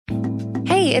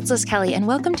Hey, it's Liz Kelly, and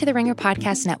welcome to the Ringer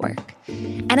Podcast Network.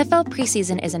 NFL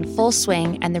preseason is in full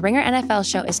swing, and the Ringer NFL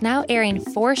show is now airing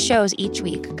 4 shows each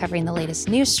week, covering the latest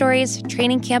news stories,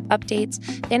 training camp updates,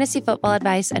 fantasy football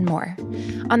advice, and more.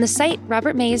 On the site,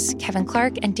 Robert Mays, Kevin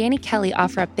Clark, and Danny Kelly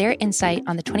offer up their insight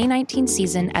on the 2019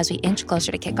 season as we inch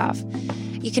closer to kickoff.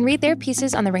 You can read their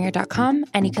pieces on theringer.com,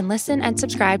 and you can listen and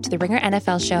subscribe to the Ringer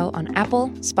NFL show on Apple,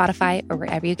 Spotify, or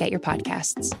wherever you get your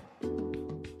podcasts.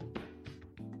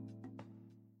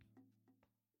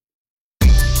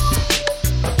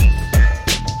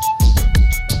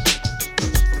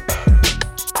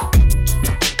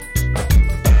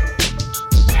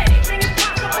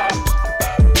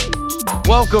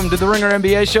 Welcome to the Ringer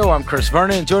NBA show. I'm Chris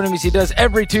Vernon. Joining me as he does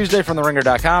every Tuesday from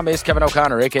theringer.com is Kevin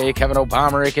O'Connor, a.k.a. Kevin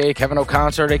O'Bomber, a.k.a. Kevin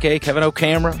O'Concert, a.k.a. Kevin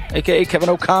O'Camera, a.k.a. Kevin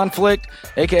O'Conflict,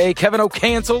 a.k.a. Kevin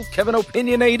O'Cancel, Kevin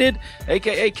Opinionated,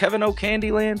 a.k.a. Kevin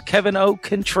O'Candyland, Kevin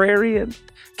O'Contrarian.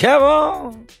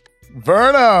 Kevin!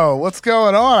 Verno, what's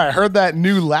going on? I heard that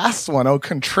new last one,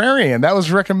 O'Contrarian. That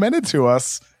was recommended to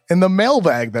us in the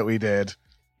mailbag that we did.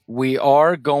 We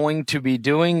are going to be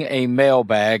doing a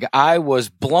mailbag. I was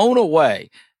blown away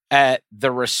at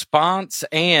the response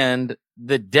and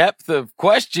the depth of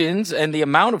questions and the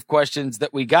amount of questions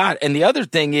that we got. And the other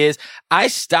thing is, I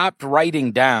stopped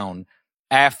writing down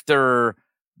after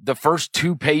the first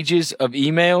 2 pages of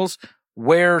emails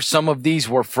where some of these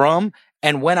were from.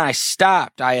 And when I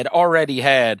stopped, I had already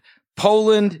had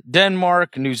Poland,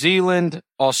 Denmark, New Zealand,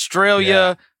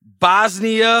 Australia,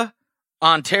 Bosnia,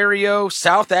 Ontario,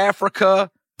 South Africa,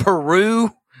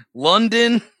 Peru,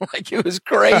 London. Like, it was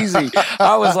crazy.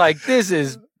 I was like, this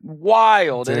is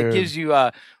wild. Dude. And it gives you,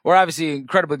 we're obviously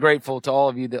incredibly grateful to all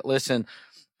of you that listen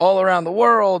all around the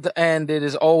world. And it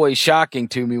is always shocking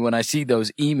to me when I see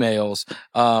those emails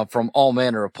from all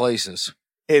manner of places.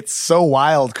 It's so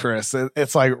wild, Chris.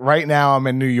 It's like right now I'm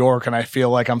in New York and I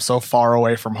feel like I'm so far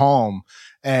away from home.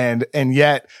 And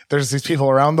yet there's these people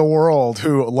around the world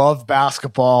who love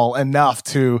basketball enough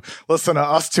to listen to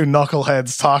us two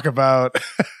knuckleheads talk about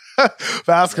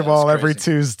basketball every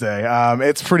Tuesday.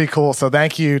 It's pretty cool. So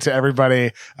thank you to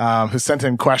everybody who sent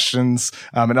in questions.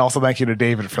 And also thank you to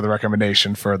David for the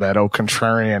recommendation for that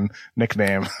O'Contrarian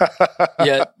nickname.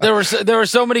 Yeah, there were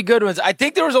so many good ones. I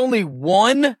think there was only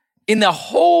one in the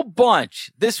whole bunch.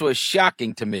 This was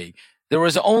shocking to me. There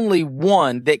was only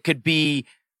one that could be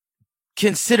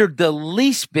considered the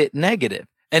least bit negative.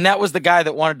 And that was the guy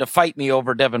that wanted to fight me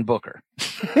over Devin Booker.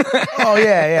 Oh,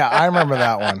 yeah. I remember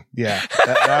that one. Yeah,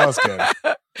 that was good.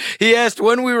 He asked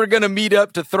when we were going to meet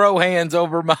up to throw hands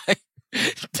over my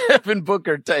Devin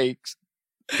Booker takes.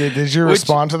 Did you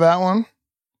respond to that one?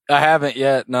 I haven't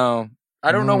yet, no.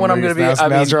 I don't know when I'm going to be.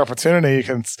 Now's your opportunity. You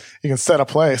can set a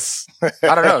place.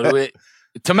 I don't know.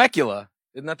 Temecula.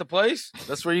 Isn't that the place?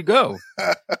 That's where you go.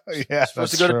 Yeah,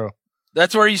 that's true.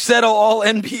 That's where you settle all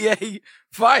NBA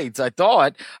fights, I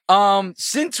thought.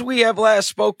 Since we have last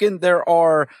spoken, there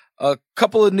are a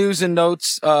couple of news and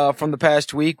notes from the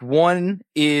past week. One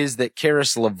is that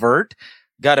Caris LeVert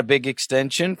got a big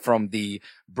extension from the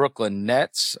Brooklyn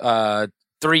Nets, 3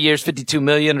 years, $52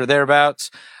 million or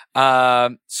thereabouts.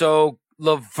 So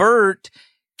LeVert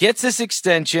gets this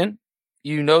extension.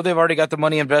 You know, they've already got the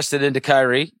money invested into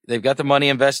Kyrie. They've got the money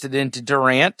invested into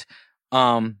Durant.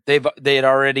 They had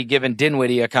already given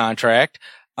Dinwiddie a contract.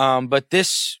 But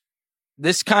this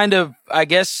kind of, I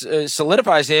guess,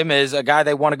 solidifies him as a guy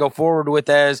they want to go forward with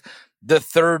as the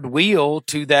third wheel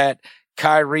to that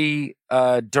Kyrie,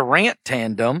 Durant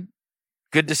tandem.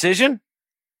 Good decision.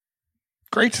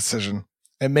 Great decision.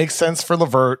 It makes sense for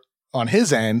LeVert on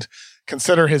his end.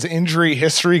 Consider his injury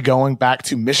history going back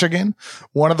to Michigan.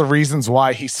 One of the reasons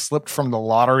why he slipped from the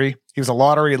lottery, he was a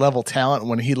lottery level talent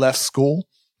when he left school.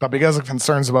 But because of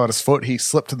concerns about his foot, he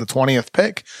slipped to the 20th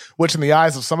pick, which in the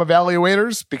eyes of some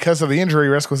evaluators, because of the injury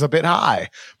risk, was a bit high.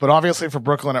 But obviously for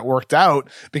Brooklyn, it worked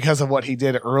out because of what he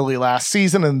did early last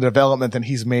season and the development that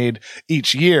he's made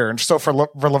each year. And so for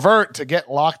LeVert to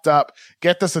get locked up,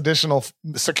 get this additional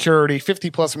security,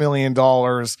 $50+ million,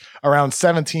 around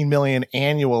 $17 million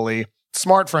annually,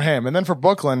 smart for him. And then for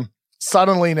Brooklyn,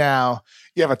 suddenly now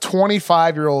you have a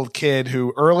 25-year-old kid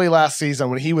who early last season,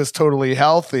 when he was totally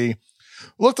healthy,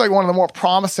 looked like one of the more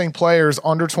promising players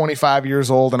under 25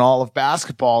 years old in all of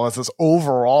basketball as this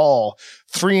overall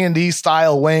 3-and-D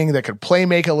style wing that could play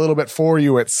make a little bit for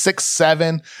you at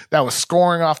 6'7", that was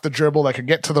scoring off the dribble, that could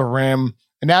get to the rim.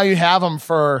 And now you have him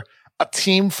for a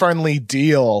team-friendly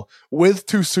deal with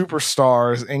 2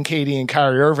 superstars in KD and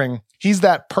Kyrie Irving. He's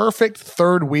that perfect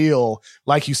third wheel,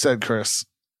 like you said, Chris.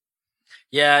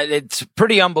 Yeah, it's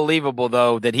pretty unbelievable,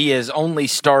 though, that he has only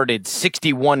started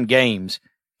 61 games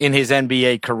in his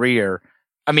NBA career,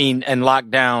 I mean, and lock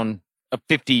down a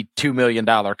 $52 million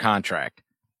contract.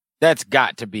 That's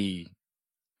got to be,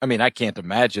 I mean, I can't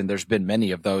imagine there's been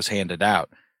many of those handed out.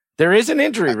 There is an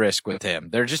injury risk with him.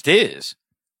 There just is.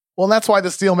 Well, and that's why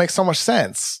this deal makes so much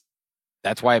sense.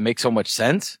 That's why it makes so much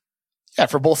sense? Yeah,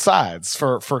 for both sides.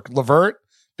 For LeVert,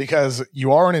 because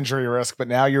you are an injury risk, but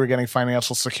now you're getting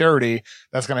financial security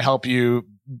that's going to help you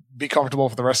be comfortable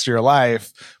for the rest of your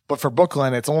life. But for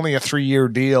Brooklyn, it's only a 3-year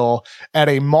deal at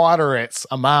a moderate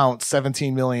amount,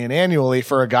 $17 million annually,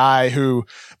 for a guy who,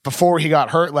 before he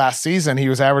got hurt last season, he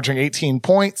was averaging 18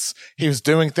 points. He was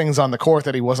doing things on the court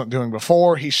that he wasn't doing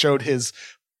before. He showed his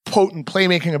potent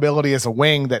playmaking ability as a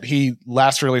wing that he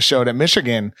last really showed at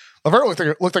Michigan.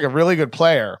 LeVert looked like a really good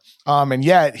player. And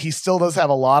yet he still does have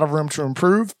a lot of room to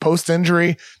improve post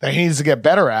injury that he needs to get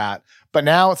better at. But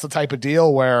now it's the type of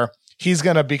deal where he's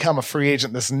going to become a free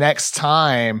agent this next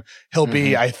time. He'll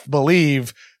be, I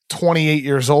believe, 28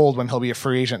 years old when he'll be a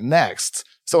free agent next.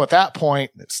 So at that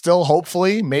point, still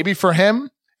hopefully, maybe for him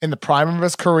in the prime of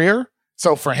his career.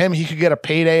 So for him, he could get a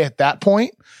payday at that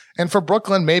point. And for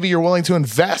Brooklyn, maybe you're willing to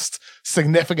invest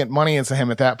significant money into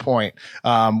him at that point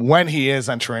when he is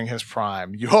entering his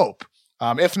prime. You hope.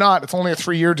 If not, it's only a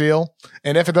 3-year deal.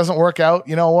 And if it doesn't work out,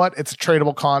 you know what? It's a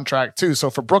tradable contract too. So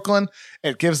for Brooklyn,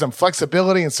 it gives them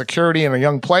flexibility and security in a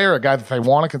young player, a guy that they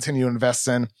want to continue to invest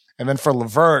in. And then for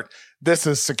LeVert, this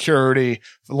is security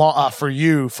for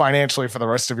you financially for the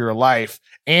rest of your life.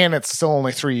 And it's still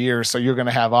only 3 years. So you're going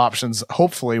to have options,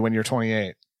 hopefully, when you're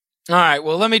 28. All right.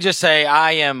 Well, let me just say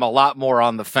I am a lot more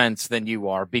on the fence than you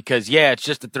are because, yeah, it's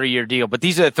just a 3-year deal, but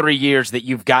these are the 3 years that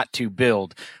you've got to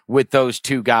build with those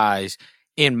two guys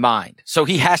in mind. So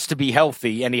he has to be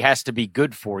healthy and he has to be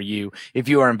good for you if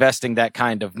you are investing that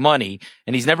kind of money.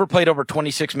 And he's never played over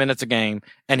 26 minutes a game,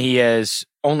 and he has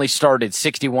only started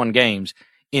 61 games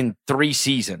in 3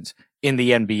 seasons in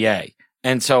the NBA.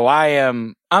 And so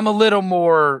I'm a little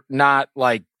more not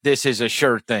like this is a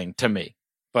sure thing to me,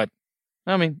 but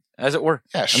I mean, as it were.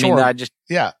 Yeah, sure. I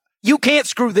mean, you can't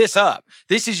screw this up.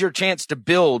 This is your chance to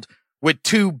build with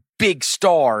 2 big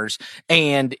stars.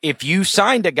 And if you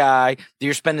signed a guy that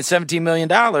you're spending $17 million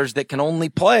that can only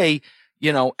play,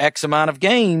 X amount of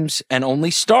games and only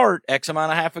start X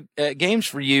amount of half games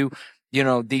for you,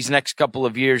 these next couple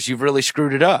of years, you've really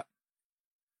screwed it up.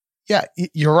 Yeah,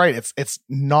 you're right. It's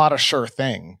not a sure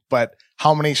thing, but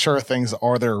how many sure things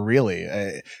are there really?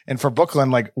 And for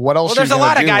Brooklyn, like what else? Well, there's a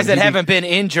lot of guys that haven't been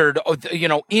injured,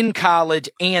 in college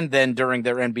and then during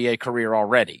their NBA career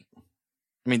already.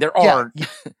 I mean, there are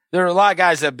a lot of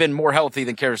guys that have been more healthy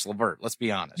than Caris LeVert. Let's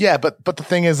be honest. Yeah, but the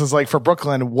thing is like for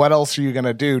Brooklyn, what else are you going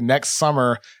to do next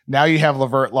summer? Now you have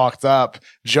LeVert locked up.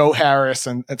 Joe Harris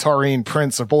and Taurean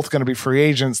Prince are both going to be free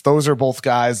agents. Those are both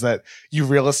guys that you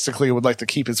realistically would like to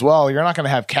keep as well. You're not going to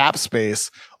have cap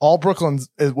space. All Brooklyn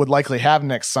would likely have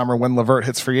next summer when LeVert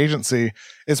hits free agency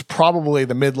is probably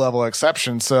the mid-level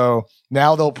exception. So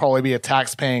now they'll probably be a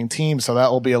tax-paying team, so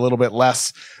that will be a little bit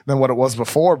less than what it was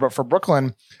before. But for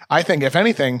Brooklyn, I think if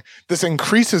anything, this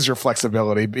increases your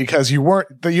flexibility because you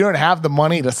don't have the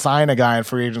money to sign a guy in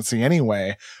free agency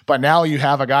anyway. But now you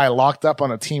have a guy locked up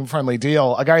on a team-friendly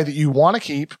deal, a guy that you want to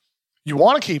keep. You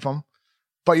want to keep him,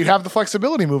 but you have the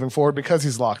flexibility moving forward because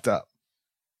he's locked up.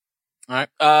 All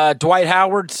right. Dwight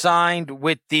Howard signed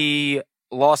with the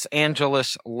Los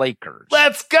Angeles Lakers.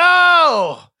 Let's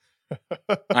go!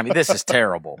 I mean, this is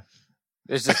terrible.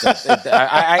 It's just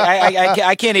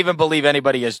I can't even believe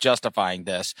anybody is justifying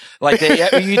this. Like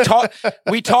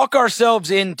we talk ourselves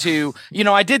into,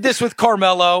 I did this with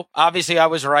Carmelo. Obviously I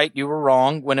was right. You were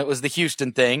wrong when it was the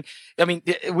Houston thing. I mean,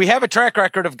 we have a track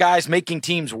record of guys making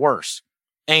teams worse,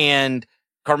 and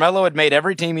Carmelo had made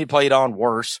every team he played on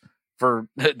worse for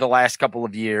the last couple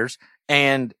of years.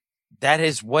 And that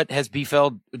is what has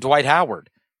befell Dwight Howard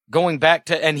going back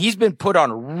to, and he's been put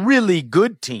on really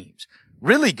good teams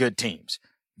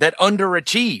that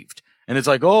underachieved. And it's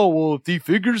like, oh, well, if he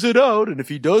figures it out and if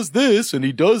he does this and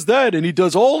he does that and he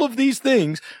does all of these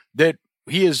things that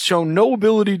he has shown no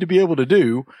ability to be able to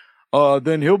do,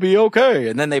 then he'll be okay.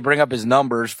 And then they bring up his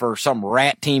numbers for some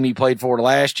rat team he played for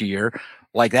last year.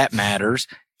 Like that matters.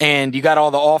 And you got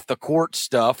all the off the court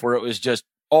stuff where it was just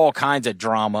all kinds of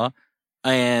drama.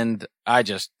 And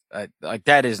like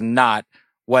that is not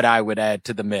what I would add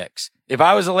to the mix. If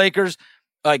I was the Lakers,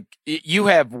 like you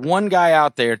have one guy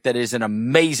out there that is an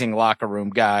amazing locker room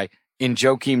guy in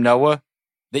Joakim Noah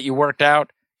that you worked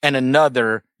out, and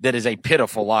another that is a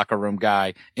pitiful locker room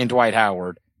guy in Dwight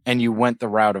Howard, and you went the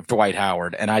route of Dwight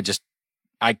Howard. And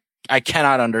I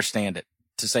cannot understand it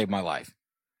to save my life.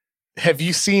 Have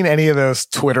you seen any of those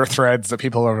Twitter threads that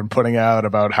people have been putting out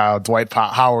about how Dwight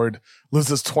Howard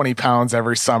loses 20 pounds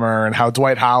every summer and how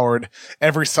Dwight Howard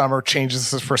every summer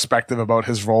changes his perspective about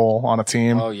his role on a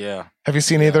team? Oh, yeah. Have you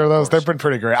seen either of those? They've been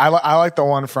pretty great. I like the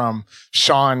one from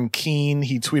Sean Keane.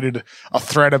 He tweeted a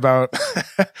thread about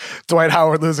Dwight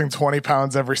Howard losing 20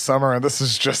 pounds every summer. And this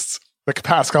is just the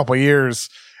past couple of years.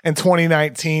 In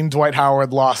 2019, Dwight Howard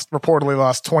reportedly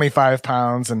lost 25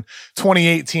 pounds. In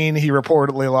 2018, he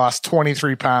reportedly lost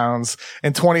 23 pounds.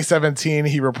 In 2017,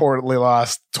 he reportedly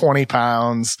lost 20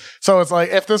 pounds. So it's like,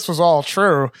 if this was all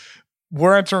true,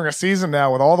 we're entering a season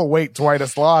now with all the weight Dwight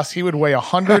has lost. He would weigh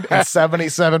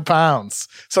 177 pounds.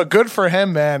 So good for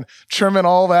him, man, trimming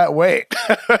all that weight.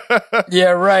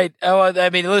 Yeah, right. Oh, I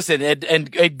mean, listen,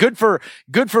 and good for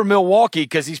Milwaukee,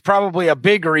 because he's probably a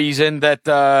big reason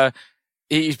that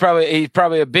he's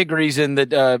probably a big reason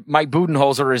that Mike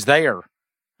Budenholzer is there.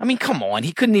 I mean, come on,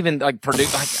 he couldn't even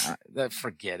produce.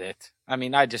 Forget it. I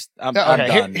mean, I'm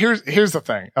done. Here's the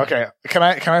thing. Okay, can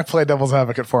I play devil's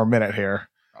advocate for a minute here?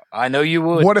 I know you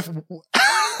would. What if?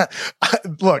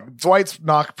 Look, Dwight's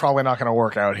probably not going to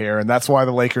work out here, and that's why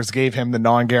the Lakers gave him the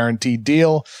non-guaranteed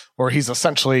deal, where he's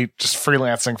essentially just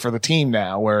freelancing for the team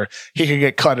now, where he could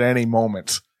get cut at any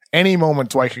moment. Any moment,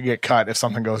 Dwight could get cut if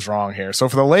something goes wrong here. So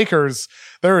for the Lakers,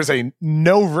 there is a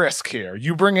no risk here.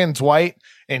 You bring in Dwight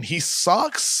and he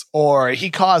sucks, or he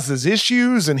causes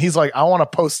issues and he's like, I want to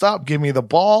post up, give me the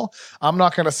ball. I'm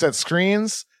not going to set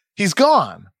screens. He's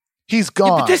gone. He's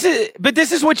gone. Yeah, but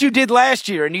this is what you did last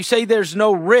year, and you say there's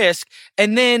no risk,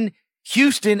 and then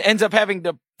Houston ends up having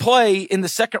to play in the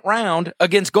second round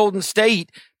against Golden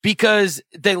State because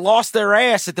they lost their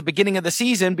ass at the beginning of the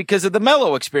season because of the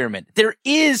Melo experiment. There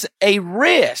is a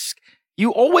risk.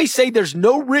 You always say there's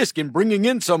no risk in bringing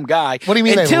in some guy. What do you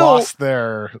mean they lost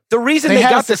their... The reason they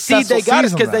got the seed they got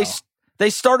is because they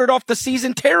started off the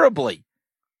season terribly.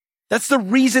 That's the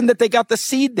reason that they got the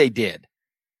seed they did.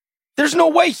 There's no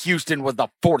way Houston was the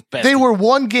fourth best. They were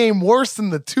one game worse than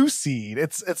the 2 seed.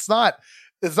 It's not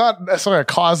necessarily a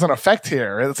cause and effect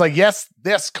here. It's like, yes,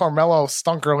 Carmelo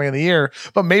stunk early in the year,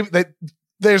 but maybe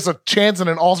there's a chance in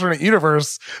an alternate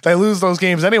universe they lose those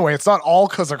games anyway. It's not all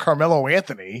because of Carmelo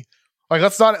Anthony. Like,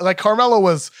 that's not like Carmelo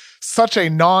was such a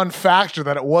non-factor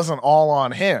that it wasn't all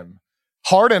on him.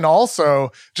 Harden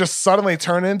also just suddenly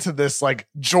turned into this like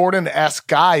Jordan-esque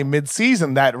guy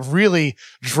mid-season that really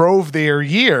drove their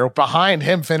year behind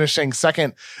him finishing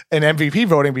second in MVP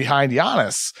voting behind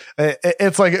Giannis.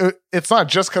 It's like, it's not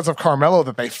just because of Carmelo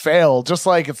that they failed, just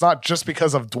like it's not just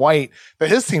because of Dwight that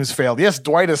his teams failed. Yes,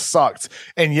 Dwight has sucked.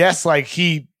 And yes, like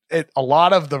a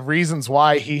lot of the reasons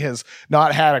why he has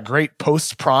not had a great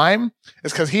post prime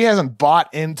is because he hasn't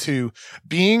bought into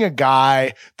being a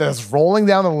guy that's rolling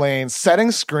down the lane,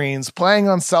 setting screens, playing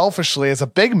unselfishly as a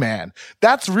big man.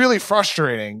 That's really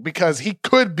frustrating because he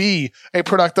could be a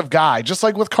productive guy, just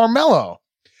like with Carmelo.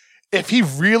 If he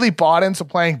really bought into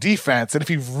playing defense and if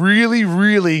he really,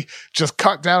 really just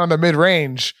cut down on the mid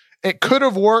range, it could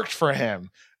have worked for him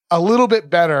a little bit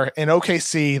better in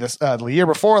OKC the year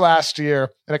before last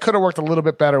year, and it could have worked a little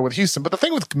bit better with Houston. But the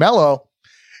thing with Melo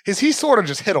is he sort of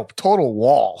just hit a total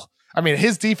wall. I mean,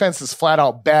 his defense is flat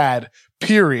out bad,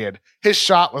 period. His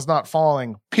shot was not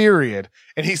falling, period.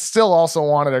 And he still also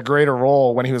wanted a greater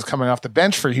role when he was coming off the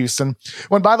bench for Houston.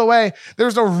 When, by the way,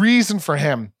 there's no reason for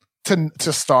him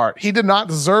to start. He did not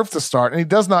deserve to start, and he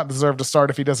does not deserve to start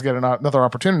if he doesn't get another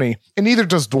opportunity, and neither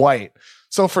does Dwight.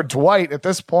 So for Dwight, at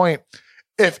this point,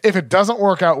 if it doesn't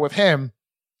work out with him,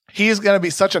 he's going to be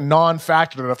such a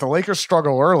non-factor that if the Lakers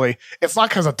struggle early, it's not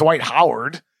because of Dwight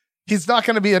Howard. He's not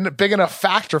going to be a big enough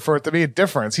factor for it to be a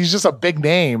difference. He's just a big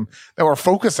name that we're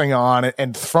focusing on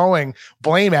and throwing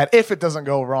blame at if it doesn't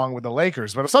go wrong with the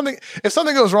Lakers. But if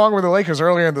something goes wrong with the Lakers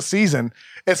earlier in the season,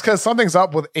 it's because something's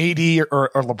up with AD or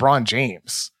LeBron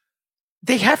James.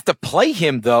 They have to play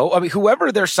him, though. I mean,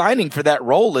 whoever they're signing for that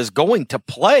role is going to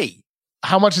play.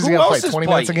 How much is he going to play? 20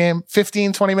 minutes a game?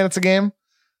 15, 20 minutes a game?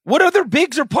 What other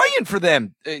bigs are playing for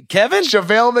them, Kevin?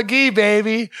 JaVale McGee,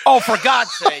 baby. Oh, for God's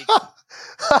sake.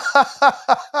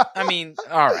 I mean,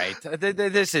 all right.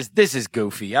 This is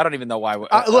goofy. I don't even know why.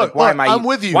 I'm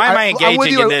with you. Why am I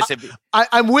engaging in this?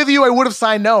 I'm with you. I would have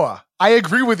signed Noah. I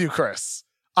agree with you, Chris.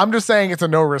 I'm just saying it's a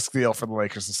no-risk deal for the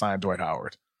Lakers to sign Dwight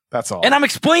Howard. That's all. And I'm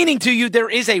explaining to you there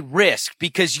is a risk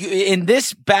because in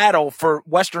this battle for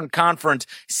Western Conference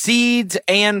seeds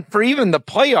and for even the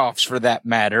playoffs for that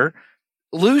matter,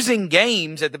 losing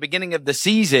games at the beginning of the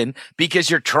season because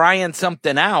you're trying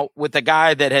something out with a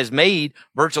guy that has made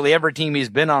virtually every team he's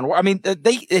been on. I mean,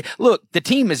 the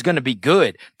team is going to be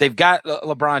good. They've got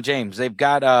LeBron James. They've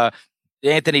got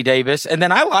Anthony Davis. And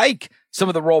then I like some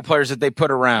of the role players that they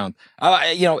put around.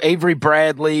 Avery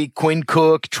Bradley, Quinn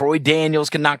Cook, Troy Daniels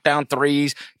can knock down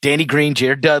threes, Danny Green,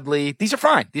 Jared Dudley. These are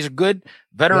fine. These are good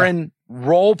veteran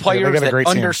role players that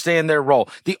understand their role.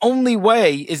 The only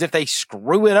way is if they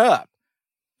screw it up.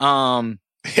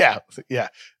 Yeah.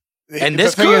 And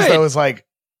the thing is, though, is like,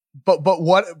 but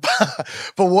what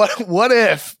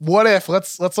if,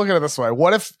 let's look at it this way.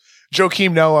 What if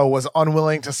Joakim Noah was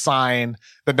unwilling to sign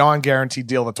the non-guaranteed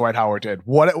deal that Dwight Howard did?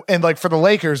 And like for the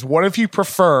Lakers, what if you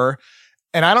prefer,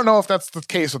 and I don't know if that's the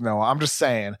case with Noah, I'm just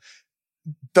saying,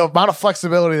 the amount of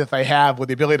flexibility that they have with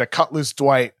the ability to cut loose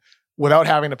Dwight without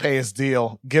having to pay his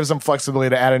deal gives them flexibility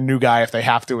to add a new guy if they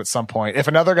have to at some point. If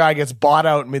another guy gets bought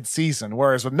out mid-season,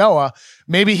 whereas with Noah,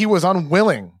 maybe he was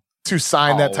unwilling to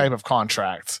sign that type of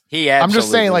contract. I'm just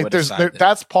saying, like,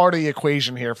 that's part of the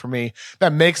equation here for me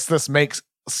that makes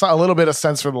a little bit of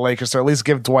sense for the Lakers to at least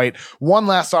give Dwight one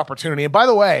last opportunity. And by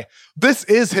the way, this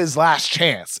is his last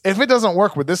chance. If it doesn't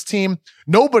work with this team,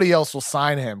 nobody else will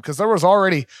sign him because there was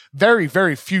already very,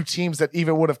 very few teams that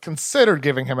even would have considered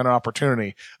giving him an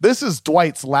opportunity. This is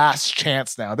Dwight's last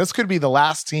chance now. This could be the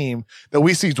last team that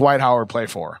we see Dwight Howard play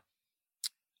for.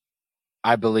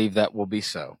 I believe that will be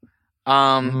so.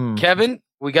 Kevin,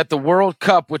 we got the World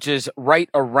Cup, which is right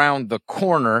around the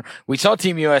corner. We saw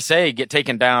Team USA get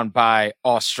taken down by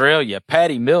Australia.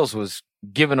 Patty Mills was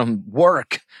giving them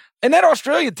work. And that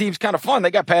Australia team's kind of fun.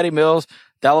 They got Patty Mills,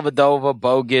 Dellavedova,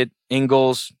 Bogut,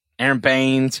 Ingles, Aaron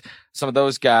Baines, some of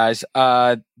those guys.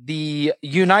 The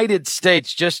United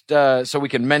States, just so we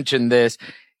can mention this,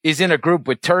 is in a group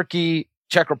with Turkey,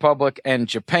 Czech Republic, and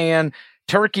Japan.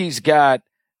 Turkey's got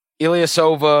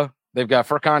Ilyasova. They've got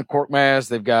Furkan Korkmaz.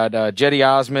 They've got Jetty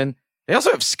Osman. They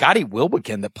also have Scotty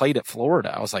Wilbekin that played at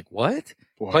Florida. I was like, what?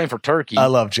 Boy, playing for Turkey. I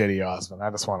love Jetty Osman. I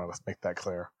just wanted to make that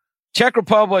clear. Czech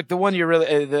Republic, the one you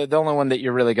really, the only one that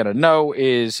you're really going to know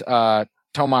is Tomas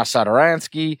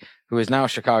Satoransky, who is now a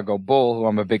Chicago Bull, who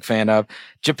I'm a big fan of.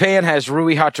 Japan has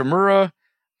Rui Hachimura,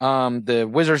 the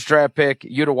Wizards draft pick,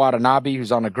 Yuta Watanabe,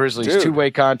 who's on a Grizzlies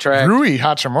two-way contract. Rui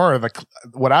Hachimura,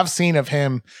 what I've seen of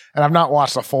him, and I've not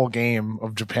watched a full game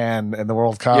of Japan in the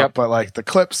World Cup, but like the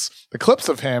clips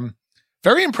of him,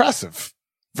 very impressive.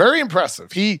 Very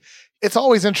impressive. It's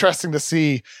always interesting to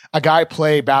see a guy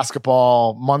play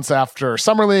basketball months after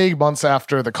Summer League, months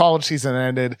after the college season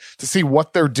ended, to see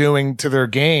what they're doing to their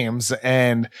games.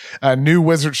 And new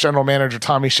Wizards general manager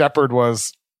Tommy Shepard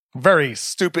was very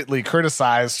stupidly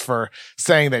criticized for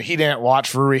saying that he didn't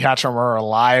watch Rui Hachimura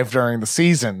live during the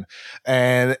season.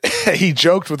 And he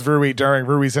joked with Rui during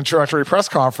Rui's introductory press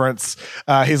conference.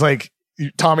 He's like,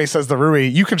 Tommy says to Rui,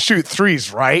 "You can shoot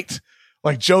threes, right?"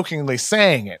 Like jokingly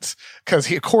saying it,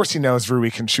 because of course he knows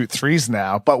Rui can shoot threes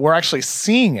now, but we're actually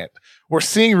seeing it. We're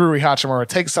seeing Rui Hachimura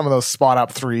take some of those spot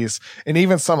up threes and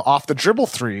even some off the dribble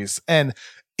threes. And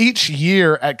each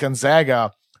year at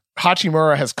Gonzaga,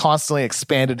 Hachimura has constantly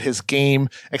expanded his game,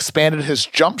 expanded his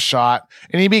jump shot,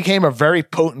 and he became a very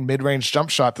potent mid-range jump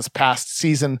shot this past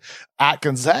season at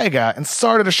Gonzaga and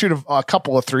started to shoot a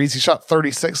couple of threes. He shot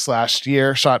 36 last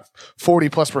year, shot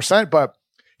 40+%, but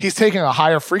he's taking a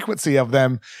higher frequency of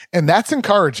them, and that's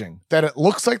encouraging that it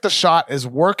looks like the shot is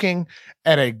working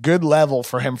at a good level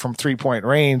for him from three-point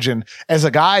range. And as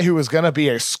a guy who is going to be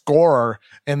a scorer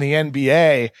in the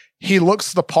NBA, he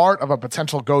looks the part of a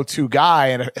potential go-to guy.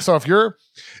 And so if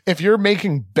you're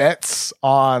making bets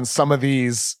on some of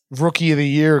these rookie of the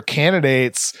year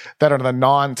candidates that are the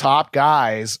non-top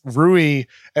guys, Rui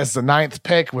as the 9th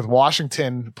pick with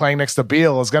Washington playing next to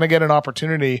Beal is going to get an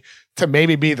opportunity to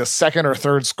maybe be the second or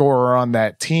third scorer on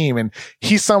that team. And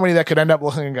he's somebody that could end up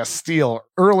looking like a steal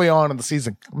early on in the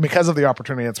season because of the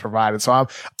opportunity that's provided. So I'm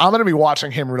going to be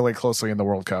watching him really closely in the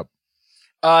World Cup.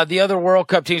 The other World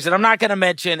Cup teams, and I'm not going to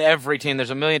mention every team. There's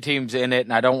a million teams in it,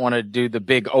 and I don't want to do the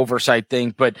big oversight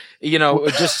thing, but,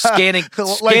 just scanning.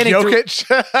 Like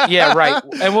Jokic? Yeah, right.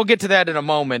 And we'll get to that in a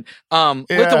moment.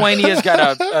 Lithuania's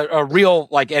got a real,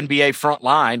 NBA front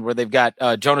line where they've got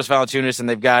Jonas Valanciunas and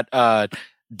they've got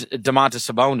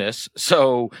Domantas Sabonis.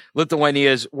 So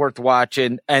Lithuania's worth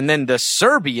watching. And then the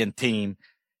Serbian team,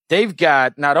 they've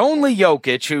got not only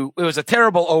Jokic, who it was a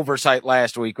terrible oversight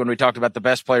last week when we talked about the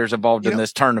best players involved in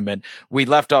this tournament. We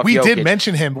left off Jokic. We did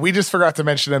mention him. We just forgot to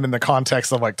mention him in the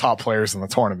context of top players in the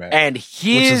tournament. And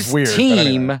his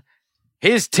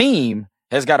team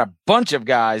has got a bunch of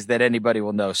guys that anybody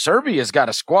will know. Serbia's got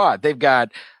a squad. They've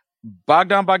got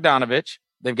Bogdan Bogdanovic.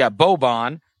 They've got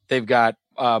Boban. They've got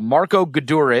Marko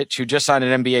Guduric, who just signed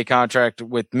an NBA contract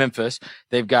with Memphis.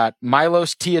 They've got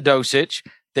Milos Teodosic.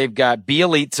 They've got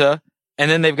Bjelica, and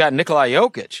then they've got Nikola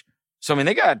Jokic. So, I mean,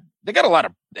 they got a lot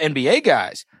of NBA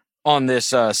guys. on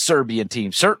this Serbian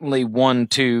team. Certainly one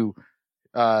to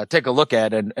take a look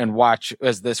at and watch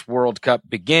as this World Cup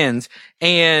begins.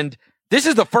 And this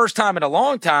is the first time in a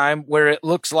long time where it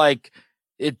looks like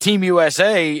Team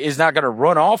USA is not going to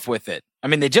run off with it. I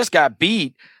mean, they just got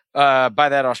beat by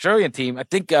that Australian team. I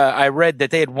think I read that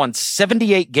they had won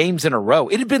 78 games in a row.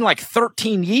 It had been like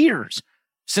 13 years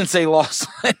since they lost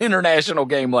an international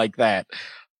game like that.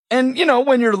 And,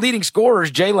 when your leading scorer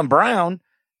is Jaylen Brown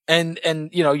and,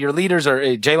 your leaders are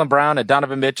Jaylen Brown and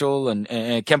Donovan Mitchell and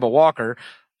Kemba Walker,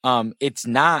 it's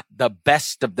not the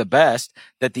best of the best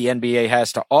that the NBA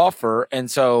has to offer. And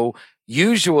so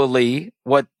usually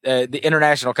what the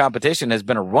international competition has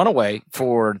been a runaway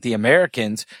for the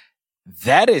Americans.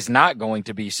 That is not going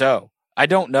to be so. I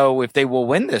don't know if they will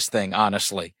win this thing,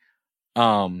 honestly,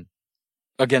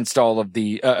 against all of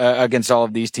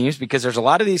these teams, because there's a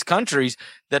lot of these countries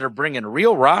that are bringing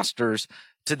real rosters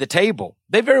to the table.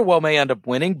 They very well may end up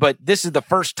winning, but this is the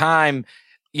first time,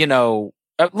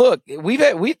 look,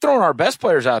 we've thrown our best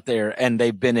players out there and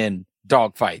they've been in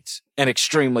dogfights and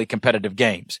extremely competitive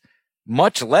games,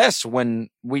 much less when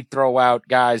we throw out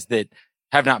guys that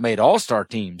have not made all-star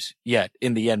teams yet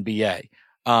in the NBA.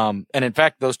 And in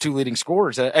fact, those two leading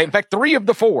scorers, in fact, 3 of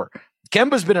the 4,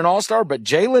 Kemba's been an all-star, but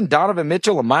Jaylen, Donovan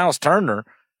Mitchell, and Miles Turner,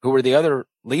 who were the other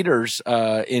leaders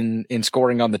in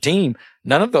scoring on the team,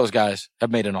 none of those guys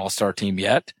have made an all-star team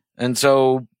yet. And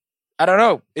so, I don't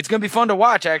know. It's going to be fun to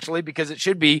watch, actually, because it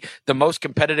should be the most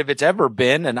competitive it's ever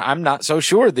been, and I'm not so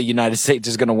sure the United States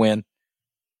is going to win.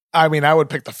 I mean, I would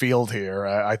pick the field here.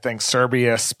 I think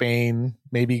Serbia, Spain,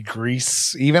 maybe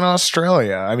Greece, even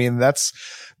Australia. I mean, that's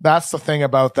the thing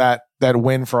about that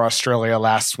win for Australia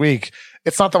last week.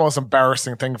 It's not the most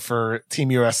embarrassing thing for Team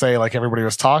USA, like everybody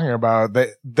was talking about.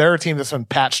 They're a team that's been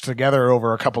patched together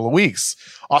over a couple of weeks.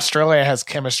 Australia has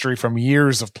chemistry from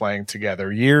years of playing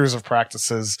together, years of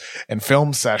practices and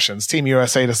film sessions. Team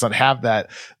USA doesn't have that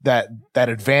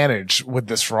advantage with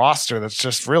this roster that's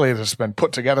just been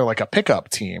put together like a pickup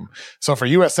team. So for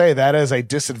USA, that is a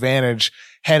disadvantage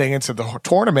heading into the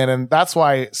tournament. And that's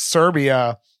why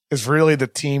Serbia is really the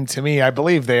team to me. I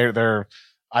believe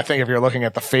I think if you're looking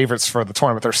at the favorites for the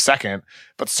tournament, they're second.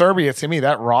 But Serbia, to me,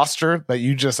 that roster that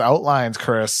you just outlined,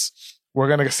 Chris, we're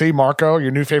going to see Marco,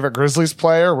 your new favorite Grizzlies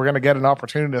player. We're going to get an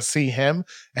opportunity to see him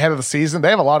ahead of the season.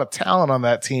 They have a lot of talent on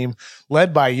that team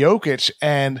led by Jokic.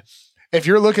 And if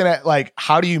you're looking at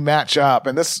how do you match up,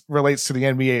 and this relates to the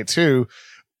NBA too,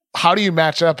 how do you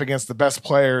match up against the best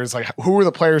players? Who are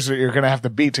the players that you're going to have to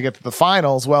beat to get to the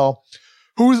finals? Well,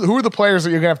 who are the players that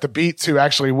you're going to have to beat to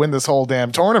actually win this whole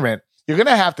damn tournament? You're going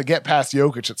to have to get past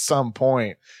Jokic at some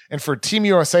point. And for Team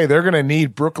USA, they're going to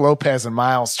need Brook Lopez and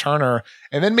Miles Turner,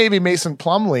 and then maybe Mason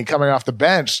Plumlee coming off the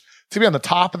bench to be on the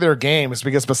top of their games,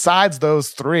 because besides those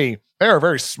 3, they're a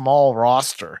very small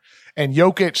roster. And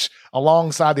Jokic,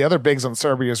 alongside the other bigs on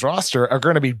Serbia's roster, are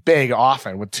going to be big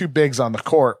often with 2 bigs on the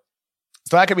court.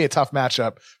 So that could be a tough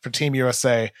matchup for Team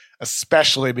USA,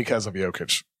 especially because of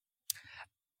Jokic.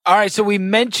 All right, so we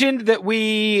mentioned that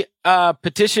we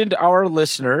petitioned our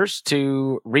listeners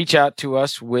to reach out to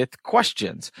us with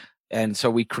questions. And so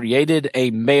we created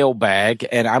a mailbag,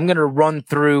 and I'm going to run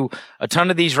through a ton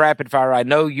of these rapid fire. I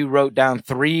know you wrote down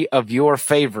 3 of your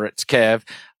favorites, Kev,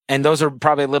 and those are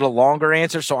probably a little longer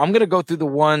answers. So I'm going to go through the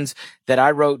ones that I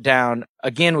wrote down.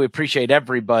 Again, we appreciate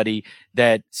everybody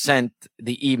that sent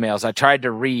the emails. I tried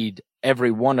to read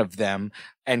every one of them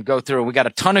and go through. We got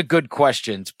a ton of good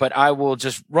questions, but I will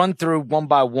just run through one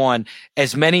by one,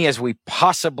 as many as we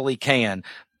possibly can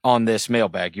on this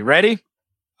mailbag. You ready?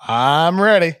 I'm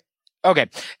ready. Okay.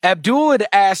 Abdul had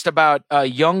asked about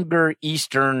younger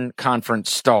Eastern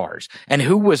Conference stars and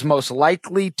who was most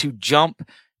likely to jump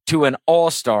to an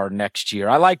all-star next year.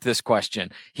 I like this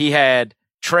question. He had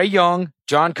Trae Young,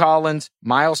 John Collins,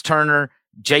 Miles Turner,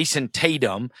 Jason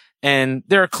Tatum, and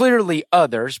there are clearly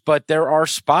others, but there are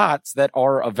spots that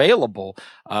are available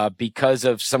because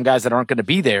of some guys that aren't going to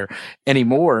be there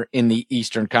anymore in the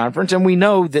Eastern Conference. And we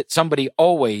know that somebody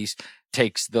always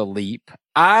takes the leap.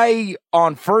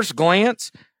 On first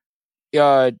glance,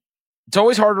 it's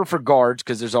always harder for guards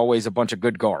because there's always a bunch of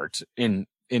good guards in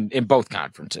both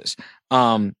conferences.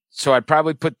 So I'd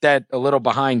probably put that a little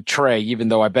behind Trae, even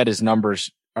though I bet his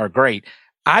numbers are great.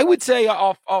 I would say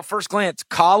off first glance,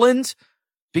 Collins,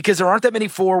 because there aren't that many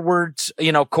forwards.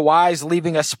 Kawhi's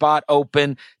leaving a spot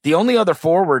open. The only other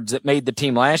forwards that made the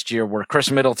team last year were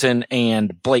Chris Middleton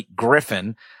and Blake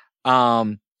Griffin.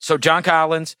 So John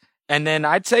Collins, and then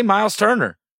I'd say Miles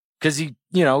Turner, because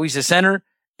he's a center,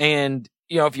 and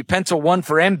if you pencil one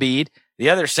for Embiid, the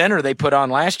other center they put on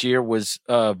last year was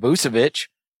Vucevic.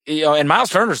 And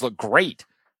Miles Turner's looked great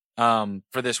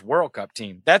for this World Cup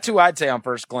team. That's who I'd say on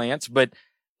first glance. But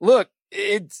look,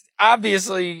 it's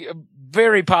obviously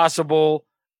very possible,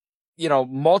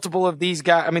 multiple of these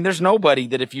guys. I mean, there's nobody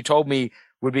that if you told me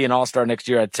would be an all-star next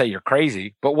year, I'd say you're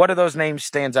crazy. But what of those names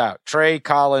stands out? Trey,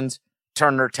 Collins,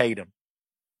 Turner, Tatum.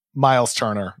 Miles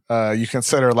Turner. You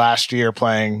consider last year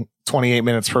playing 28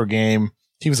 minutes per game.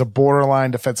 He was a borderline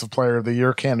defensive player of the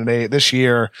year candidate. This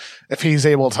year, if he's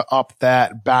able to up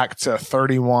that back to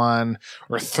 31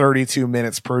 or 32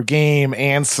 minutes per game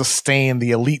and sustain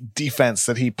the elite defense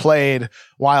that he played,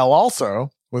 while also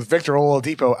with Victor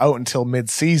Oladipo out until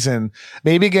midseason,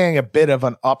 maybe getting a bit of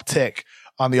an uptick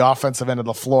on the offensive end of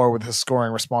the floor with his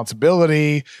scoring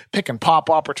responsibility, pick and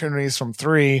pop opportunities from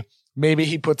three. Maybe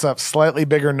he puts up slightly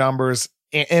bigger numbers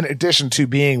in addition to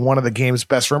being one of the game's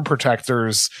best rim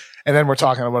protectors. And then we're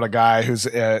talking about a guy who's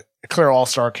a clear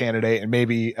all-star candidate and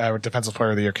maybe a defensive player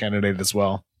of the year candidate as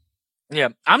well. Yeah,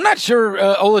 I'm not sure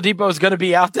Oladipo is going to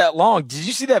be out that long. Did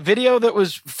you see that video that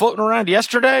was floating around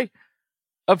yesterday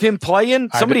of him playing?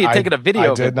 Somebody had taken a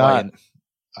video of him playing.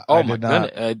 Oh, my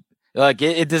goodness.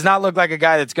 It does not look like a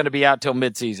guy that's going to be out till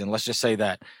midseason. Let's just say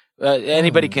that.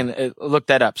 Anybody can look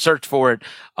that up. Search for it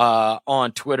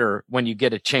on Twitter when you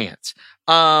get a chance.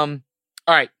 All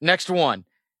right, next one.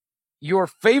 Your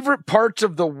favorite parts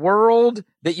of the world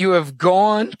that you have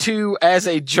gone to as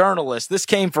a journalist. This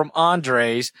came from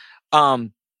Andres. I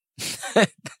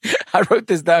wrote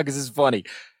this down because it's funny.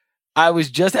 I was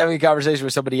just having a conversation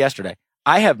with somebody yesterday.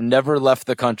 I have never left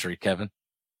the country, Kevin.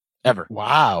 Ever.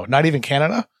 Wow. Not even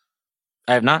Canada?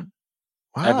 I have not.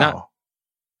 Wow. I have not.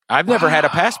 I've never had a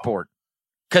passport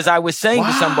because I was saying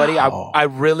to somebody, I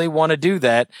really want to do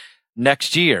that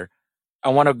next year. I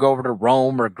want to go over to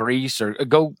Rome or Greece or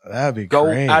go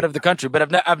out of the country, but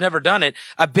I've never done it.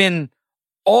 I've been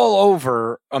all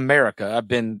over America. I've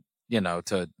been,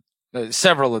 to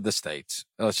several of the states.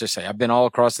 Let's just say I've been all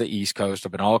across the East Coast.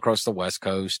 I've been all across the West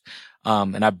Coast.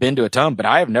 And I've been to a ton, but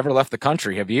I have never left the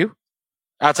country. Have you?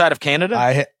 Outside of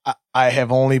Canada? I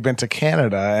have only been to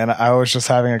Canada, and I was just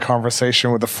having a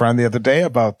conversation with a friend the other day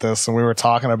about this, and we were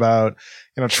talking about,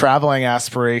 traveling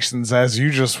aspirations as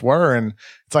you just were. And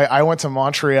it's like, I went to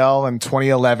Montreal in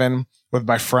 2011 with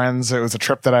my friends. It was a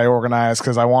trip that I organized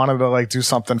because I wanted to do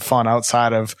something fun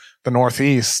outside of the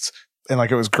Northeast. And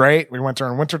it was great. We went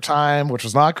during winter time, which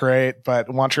was not great, but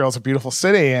Montreal's a beautiful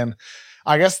city. And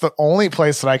I guess the only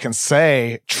place that I can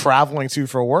say traveling to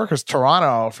for work is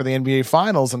Toronto for the NBA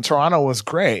Finals, and Toronto was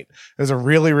great. It was a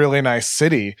really, really nice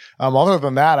city. Other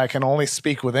than that, I can only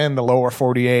speak within the lower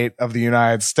 48 of the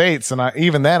United States, and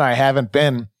even then, I haven't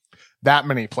been that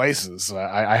many places.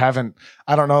 I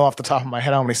don't know off the top of my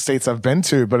head how many states I've been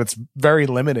to, but it's very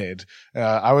limited.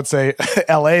 I would say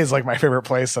LA is my favorite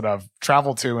place that I've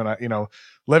traveled to, and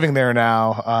living there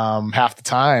now, half the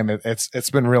time, it's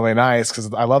been really nice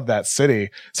because I love that city.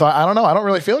 So I don't know. I don't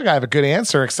really feel like I have a good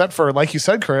answer, except for, like you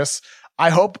said, Chris, I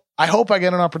hope I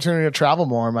get an opportunity to travel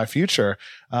more in my future.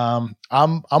 I'm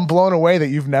blown away that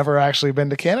you've never actually been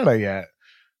to Canada yet.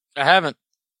 I haven't.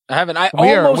 I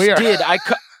almost did.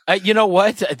 You know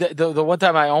what? The one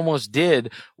time I almost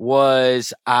did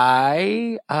was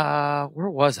where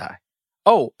was I?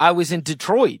 Oh, I was in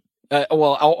Detroit.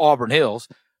 Auburn Hills.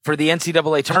 For the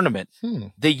NCAA tournament,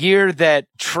 the year that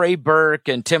Trey Burke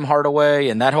and Tim Hardaway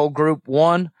and that whole group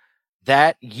won,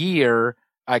 that year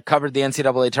I covered the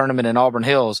NCAA tournament in Auburn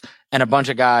Hills, and a bunch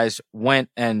of guys went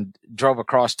and drove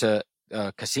across to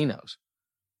casinos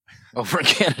over in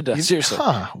Canada. Seriously,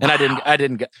 wow. And I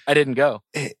didn't go.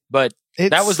 But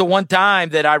that was the one time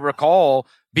that I recall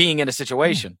being in a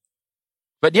situation.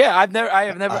 But yeah, I've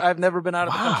never been out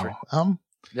of the country.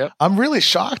 Yep. I'm really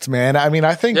shocked, man. I mean,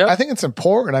 I think it's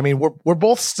important. I mean, we're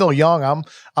both still young.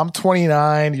 I'm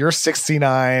 29. You're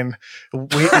 69.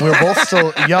 We're both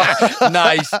still young.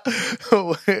 Nice.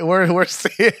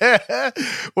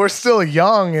 We're still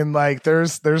young, and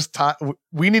there's time.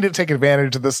 We need to take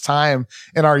advantage of this time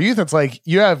in our youth. It's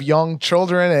you have young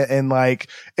children, and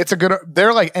it's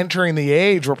they're entering the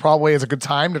age where probably is a good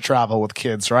time to travel with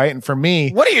kids, right? And for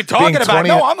me, what are you talking about?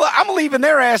 No, I'm leaving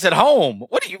their ass at home.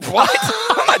 What?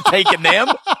 I'm not taking them.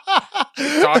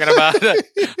 Talking about it.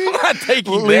 I'm not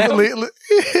taking them.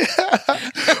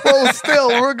 Well,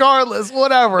 still, regardless,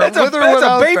 whatever. That's a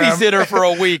babysitter for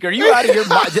a week. Are you out of your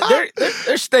mind?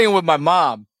 They're staying with my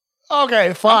mom.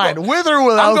 Okay, fine. With or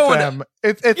without them.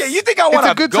 You think I want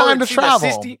a good time to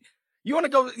travel? You want to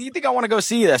go? You think I want to go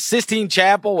see the Sistine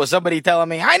Chapel with somebody telling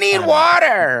me I need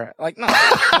water? No.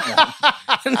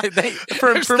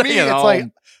 For me,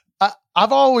 it's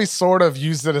I've always sort of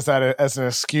used it as an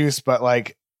excuse, but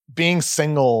being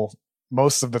single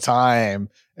most of the time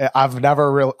I've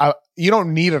never really, you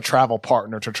don't need a travel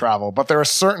partner to travel, but there are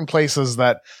certain places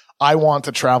that I want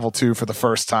to travel to for the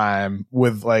first time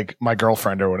with like my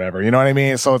girlfriend or whatever. You know what I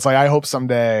mean? So it's like, I hope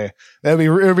someday it would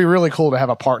be really cool to have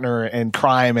a partner in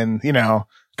crime and, you know,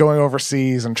 going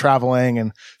overseas and traveling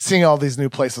and seeing all these new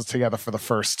places together for the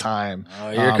first time. Oh,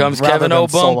 here comes Kevin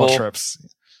O'Bumble. Solo trips.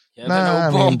 Kevin I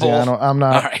mean, dude, I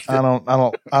don't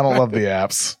love the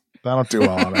apps. I don't do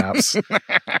well on apps.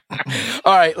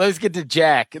 All right, let's get to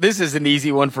Jack. This is an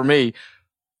easy one for me.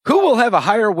 Who will have a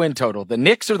higher win total, the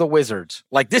Knicks or the Wizards?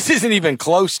 Like, this isn't even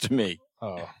close to me.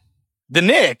 Oh, the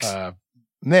Knicks.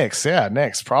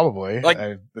 Knicks, probably.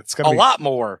 Like, it's gonna be a lot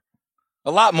more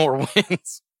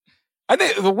wins. I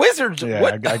think the Wizards. Yeah,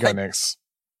 I got Knicks.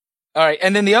 All right,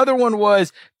 and then the other one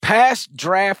was past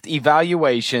draft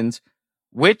evaluations.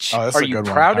 Which are you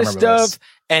proudest of,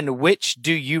 and which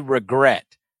do you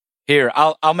regret? Here,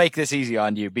 I'll make this easy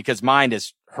on you because mine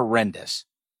is horrendous.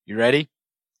 You ready?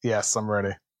 Yes, I'm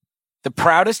ready. The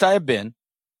proudest I have been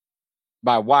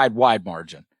by a wide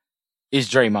margin is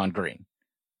Draymond Green.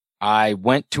 I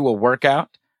went to a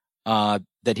workout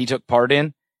that he took part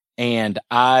in, and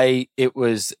it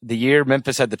was the year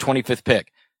Memphis had the 25th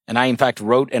pick. And I, in fact,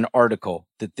 wrote an article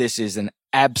that this is an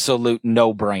absolute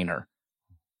no-brainer.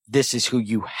 This is who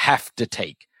you have to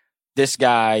take. This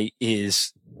guy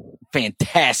is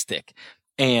fantastic.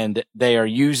 And they are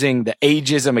using the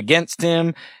ageism against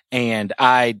him. And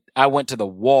I went to the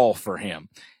wall for him.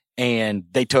 And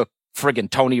they took friggin'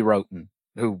 Tony Roten,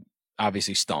 who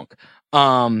obviously stunk.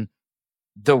 The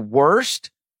worst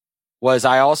was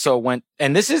I also went,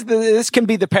 and this can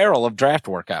be the peril of draft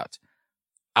workouts.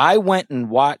 I went and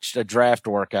watched a draft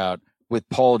workout with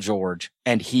Paul George,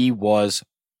 and he was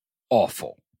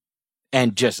awful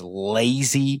and just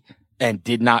lazy and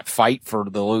did not fight for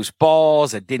the loose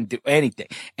balls and didn't do anything.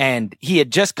 And he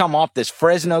had just come off this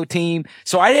Fresno team.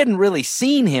 So I hadn't really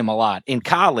seen him a lot in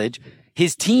college.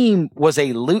 His team was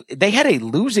they had a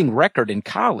losing record in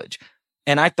college.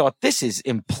 And I thought, this is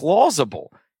implausible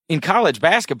in college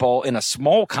basketball in a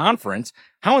small conference.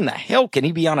 How in the hell can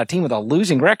he be on a team with a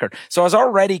losing record? So I was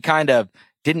already kind of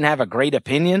didn't have a great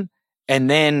opinion, and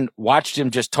then watched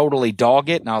him just totally dog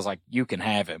it. And I was like, you can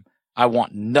have him. I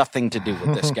want nothing to do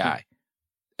with this guy.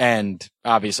 And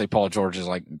obviously Paul George is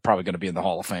like probably going to be in the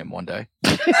Hall of Fame one day.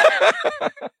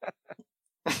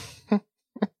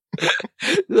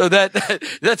 So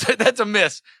that's a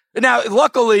miss. Now,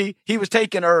 luckily he was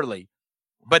taken early,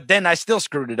 but then I still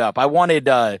screwed it up. I wanted,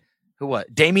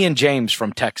 Damian James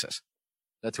from Texas.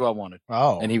 That's who I wanted.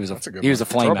 Oh, and he was a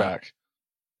flame back.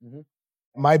 Mm-hmm.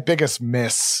 My biggest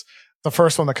miss, the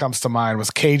first one that comes to mind,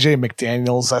 was KJ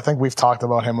McDaniels. I think we've talked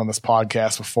about him on this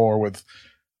podcast before with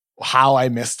how I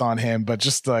missed on him, but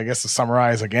just I guess to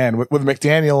summarize again, with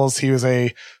McDaniels, he was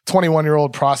a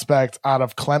 21-year-old prospect out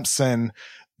of Clemson,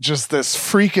 just this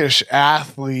freakish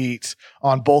athlete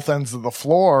on both ends of the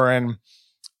floor. And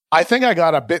I think I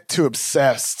got a bit too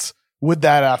obsessed with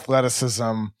that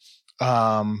athleticism,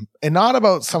 and not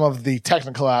about some of the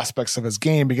technical aspects of his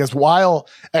game, because while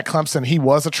at Clemson, he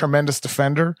was a tremendous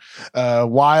defender,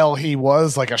 while he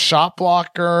was like a shot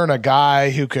blocker and a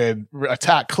guy who could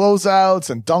attack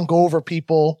closeouts and dunk over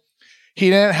people,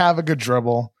 he didn't have a good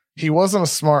dribble. He wasn't a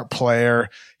smart player.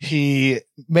 He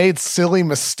made silly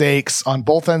mistakes on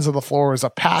both ends of the floor as a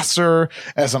passer,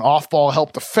 as an off-ball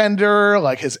help defender.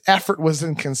 Like, his effort was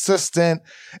inconsistent.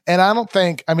 And at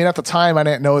the time I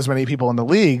didn't know as many people in the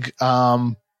league.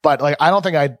 But like, I don't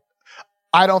think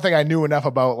I knew enough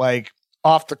about like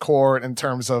off the court in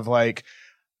terms of like,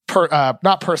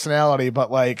 not personality, but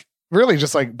like really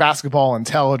just like basketball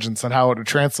intelligence and how it would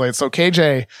translate. So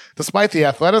KJ, despite the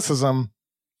athleticism,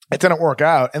 it didn't work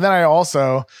out. And then I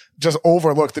also just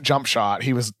overlooked the jump shot.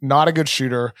 He was not a good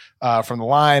shooter from the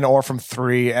line or from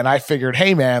three. And I figured,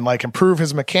 hey man, like, improve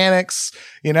his mechanics,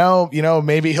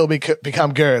 maybe he'll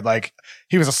become good. Like,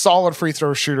 he was a solid free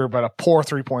throw shooter, but a poor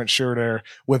 3-point shooter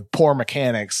with poor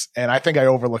mechanics. And I think I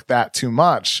overlooked that too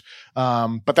much.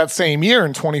 But that same year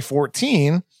in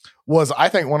 2014 was, I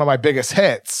think, one of my biggest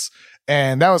hits.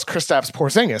 And that was Kristaps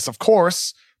Porzingis. Of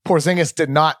course, Porzingis did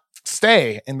not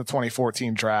stay in the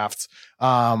 2014 draft.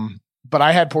 But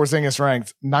I had Porzingis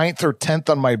ranked 9th or 10th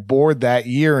on my board that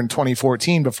year in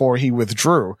 2014 before he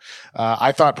withdrew.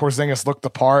 I thought Porzingis looked the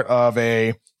part of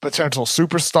a potential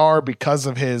superstar because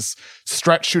of his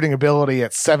stretch shooting ability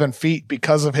at 7 feet,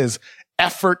 because of his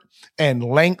effort and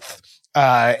length,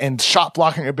 and shot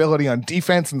blocking ability on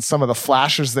defense, and some of the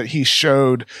flashes that he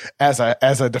showed as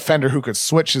a defender who could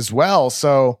switch as well.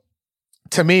 So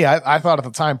to me, I thought at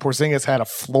the time Porzingis had a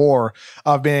floor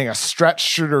of being a stretch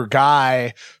shooter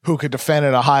guy who could defend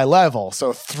at a high level.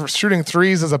 So shooting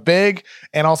threes as a big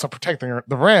and also protecting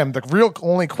the rim. The real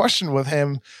only question with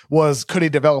him was, could he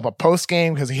develop a post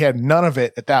game? Because he had none of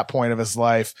it at that point of his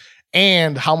life.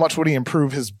 And how much would he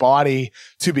improve his body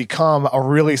to become a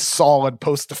really solid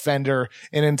post defender,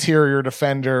 an interior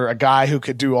defender, a guy who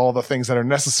could do all the things that are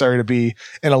necessary to be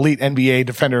an elite NBA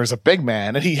defender as a big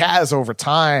man? And he has over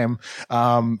time.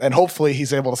 And hopefully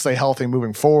he's able to stay healthy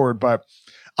moving forward. But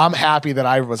I'm happy that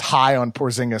I was high on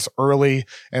Porzingis early.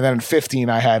 And then in 15,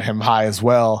 I had him high as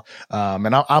well.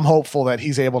 And I'm hopeful that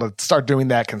he's able to start doing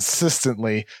that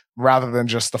consistently rather than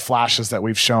just the flashes that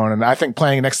we've shown. And I think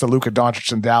playing next to Luka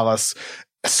Doncic in Dallas,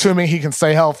 assuming he can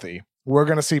stay healthy, we're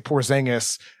going to see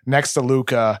Porzingis next to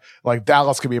Luka. Like,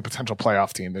 Dallas could be a potential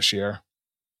playoff team this year.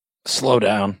 Slow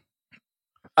down.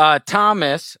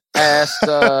 Thomas asked,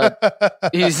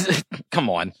 come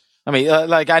on. I mean,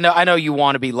 I know you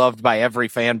want to be loved by every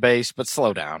fan base, but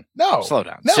slow down. Slow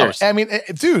down. No, seriously. I mean,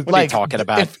 dude, what are you talking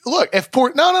about? No,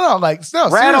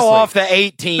 rattle off the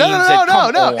 8 teams.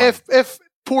 No. If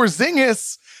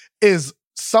Porzingis is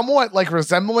somewhat like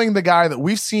resembling the guy that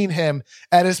we've seen him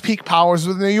at his peak powers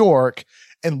with New York,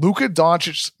 and Luka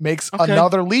Doncic makes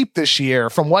another leap this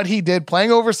year from what he did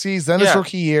playing overseas, then his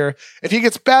rookie year, if he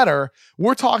gets better,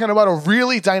 we're talking about a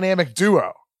really dynamic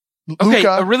duo. Okay,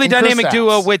 a really dynamic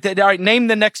duo with it. All right, name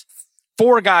the next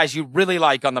 4 guys you really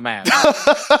like on the Mavs.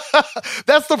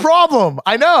 That's the problem.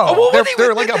 I know. Oh, well,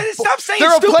 they're like stop saying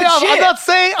they're stupid a playoff. shit.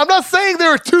 I'm not saying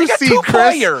they're a 2 seed, 2 Chris.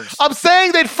 players. I'm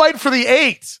saying they'd fight for the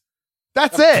 8.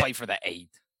 That's it. Play for the 8.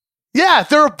 Yeah,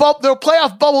 they're a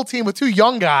playoff bubble team with 2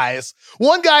 young guys.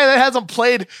 One guy that hasn't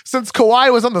played since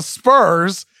Kawhi was on the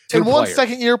Spurs, and one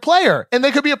second-year player, and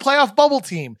they could be a playoff bubble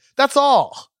team. That's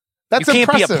all. That's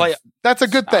impressive. That's a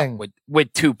good thing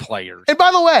with 2 players. And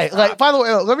by the way,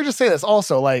 let me just say this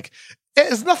also. Like, it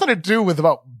has nothing to do with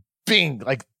about being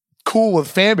like cool with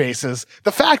fan bases.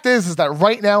 The fact is that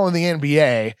right now in the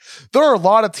NBA, there are a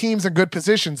lot of teams in good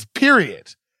positions.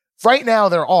 Period. Right now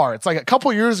there are. It's like a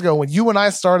couple years ago when you and I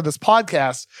started this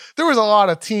podcast, there was a lot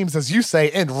of teams, as you say,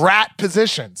 in rat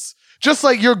positions, just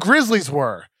like your Grizzlies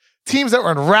were. Teams that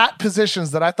were in rat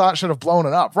positions that I thought should have blown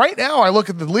it up. Right now, I look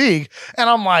at the league and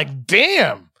I'm like,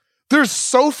 damn, there's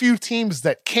so few teams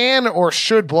that can or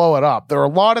should blow it up. There are a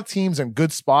lot of teams in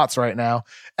good spots right now,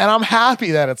 and I'm happy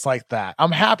that it's like that.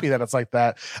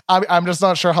 I'm just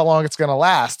not sure how long it's going to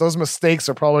last. Those mistakes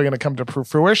are probably going to come to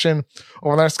fruition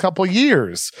over the next couple of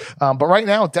years. But right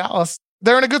now, Dallas,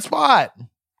 they're in a good spot.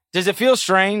 Does it feel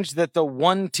strange that the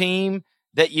one team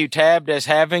that you tabbed as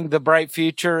having the bright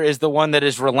future is the one that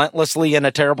is relentlessly in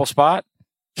a terrible spot?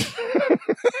 All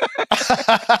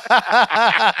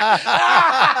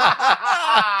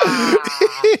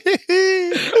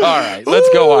right, let's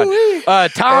go on.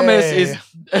 Thomas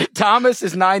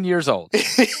is 9 years old.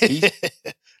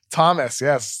 Thomas,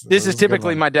 yes. This is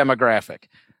typically my demographic.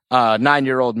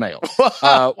 9-year-old male.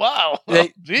 Wow.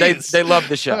 They love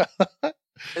the show.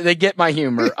 They get my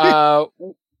humor.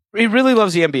 He really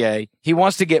loves the NBA. He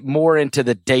wants to get more into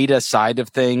the data side of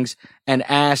things and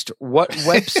asked what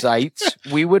websites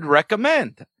we would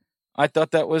recommend. I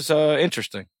thought that was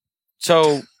interesting.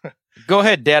 So go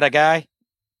ahead, data guy.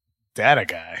 Data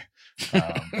guy.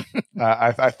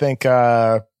 I think,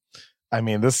 I'm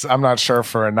not sure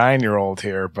for a 9-year-old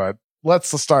here, but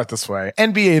let's start this way.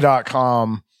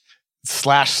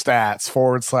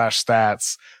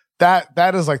 NBA.com/stats/stats.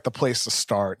 That is like the place to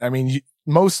start. I mean,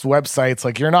 most websites,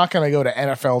 like, you're not going to go to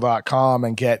NFL.com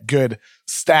and get good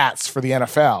stats for the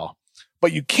NFL,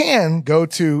 but you can go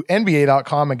to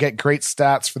NBA.com and get great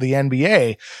stats for the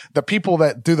NBA. The people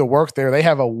that do the work there, they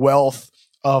have a wealth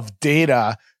of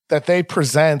data that they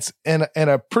present in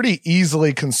a pretty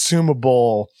easily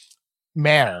consumable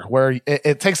manner, where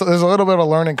there's a little bit of a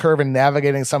learning curve in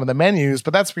navigating some of the menus,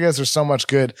 but that's because there's so much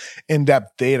good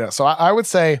in-depth data. So I would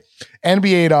say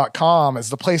NBA.com is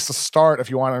the place to start if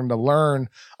you want them to learn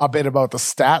a bit about the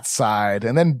stats side.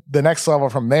 And then the next level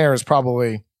from there is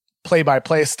probably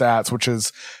play-by-play stats, which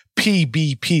is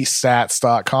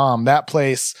pbpstats.com. That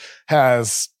place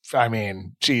has,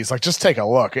 just take a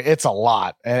look. It's a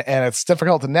lot, and it's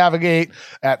difficult to navigate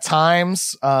at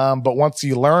times. But once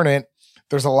you learn it,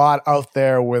 there's a lot out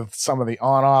there with some of the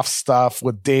on-off stuff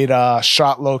with data,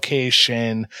 shot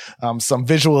location, some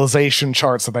visualization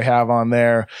charts that they have on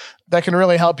there that can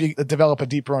really help you develop a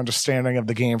deeper understanding of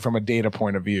the game from a data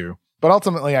point of view. But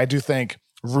ultimately, I do think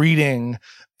reading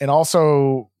and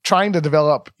also trying to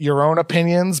develop your own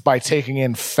opinions by taking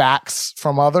in facts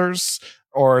from others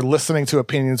or listening to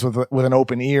opinions with an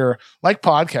open ear, like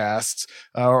podcasts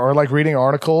or like reading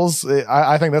articles.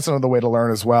 I think that's another way to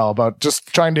learn as well, about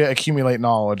just trying to accumulate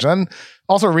knowledge, and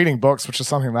also reading books, which is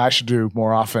something that I should do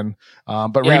more often.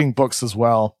 But reading books as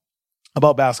well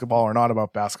about basketball or not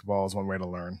about basketball is one way to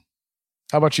learn.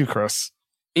 How about you, Chris?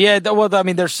 Yeah, well, I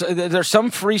mean, there's some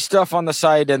free stuff on the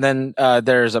site, and then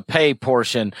there's a pay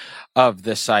portion of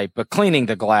the site. But cleaning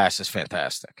the glass is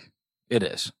fantastic. It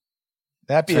is.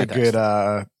 That'd be a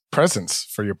good present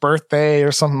for your birthday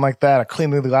or something like that. A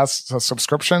cleaning the glass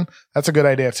subscription. That's a good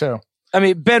idea too. I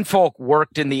mean, Ben Folk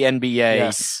worked in the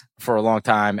NBA for a long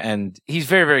time, and he's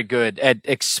very, very good at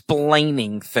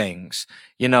explaining things.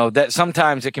 You know, that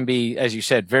sometimes it can be, as you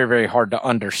said, very, very hard to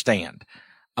understand.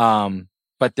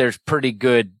 But there's pretty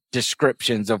good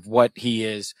descriptions of what he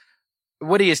is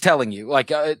telling you. Like,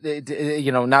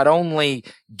 you know, not only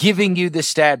giving you the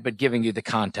stat, but giving you the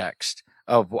context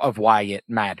of why it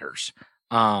matters.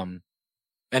 And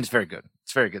it's very good.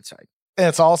 It's a very good site. And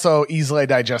it's also easily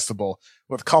digestible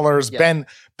with colors. Yeah.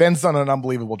 Ben's done an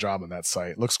unbelievable job on that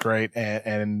site. Looks great.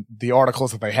 And the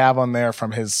articles that they have on there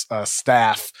from his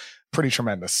staff, pretty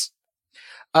tremendous.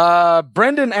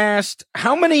 Brendan asked,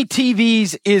 how many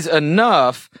TVs is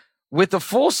enough with a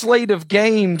full slate of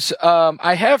games?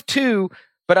 I have 2,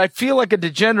 but I feel like a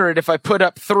degenerate if I put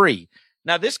up 3.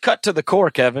 Now this cut to the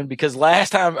core, Kevin, because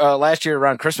last year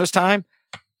around Christmas time,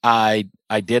 I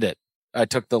did it. I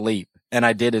took the leap and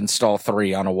I did install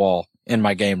 3 on a wall in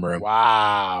my game room.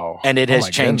 Wow. And it has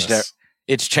changed.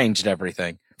 It's changed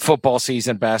everything. Football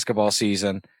season, basketball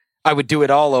season. I would do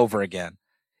it all over again.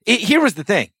 Here was the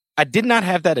thing. I did not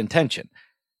have that intention,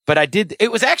 but I did. It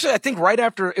was actually, I think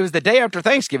it was the day after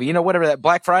Thanksgiving, you know, whatever that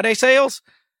Black Friday sales.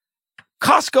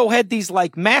 Costco had these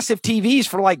like massive TVs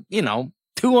for like, you know,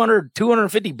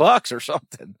 $250 or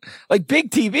something, like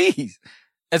big TVs.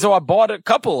 And so I bought a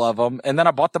couple of them, and then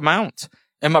I bought the mounts,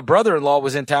 and my brother-in-law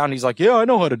was in town. He's like, yeah, I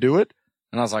know how to do it.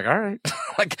 And I was like, all right.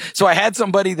 So I had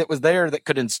somebody that was there that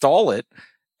could install it.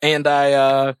 And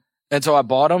so I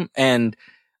bought them, and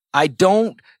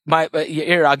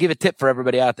here, I'll give a tip for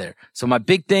everybody out there. So my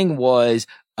big thing was,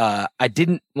 I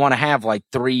didn't want to have like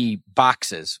 3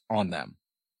 boxes on them,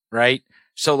 right?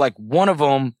 So like one of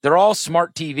them, they're all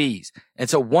smart TVs. And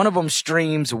so one of them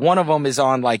streams, one of them is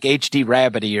on like HD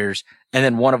rabbit ears, and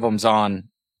then one of them's on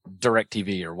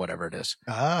DirecTV or whatever it is.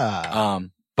 But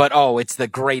it's the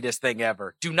greatest thing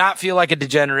ever. Do not feel like a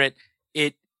degenerate.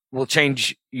 It will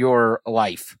change your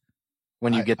life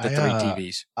when you get the 3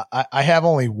 TVs. I have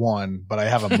only one, but I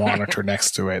have a monitor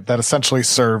next to it that essentially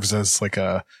serves as like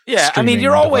a I mean,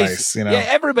 you're always device, you know?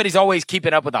 Everybody's always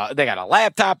keeping up with they got a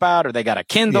laptop out, or they got a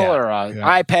Kindle or an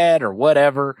iPad or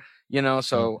whatever, you know.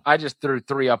 So I just threw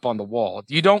 3 up on the wall.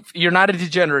 You're not a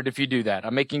degenerate if you do that.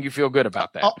 I'm making you feel good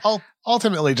about that. I'll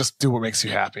ultimately just do what makes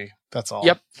you happy. That's all.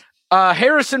 Yep.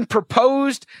 Harrison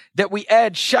proposed that we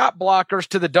add shot blockers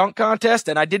to the dunk contest.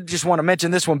 And I did just want to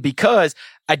mention this one because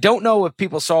I don't know if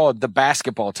people saw the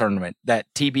basketball tournament, that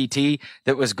TBT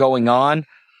that was going on,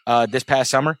 this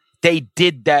past summer. They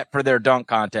did that for their dunk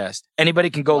contest. Anybody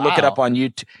can go look it up on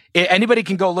YouTube. Anybody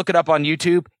can go look it up on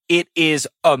YouTube. It is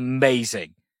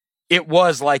amazing. It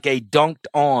was like a dunked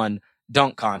on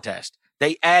dunk contest.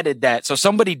 They added that. So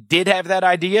somebody did have that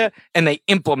idea and they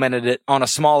implemented it on a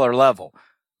smaller level.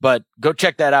 But go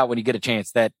check that out when you get a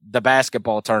chance. That the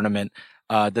basketball tournament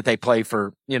that they play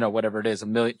for, you know, whatever it is,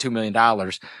 $2 million.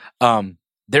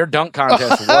 Their dunk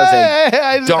contest was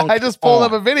a dunk. I just pulled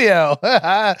up a video.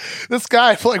 This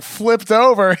guy like flipped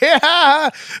over.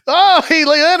 Yeah. Oh, he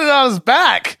landed on his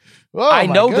back. Oh, I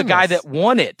know the guy that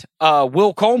won it,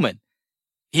 Will Coleman.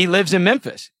 He lives in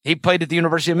Memphis. He played at the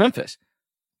University of Memphis.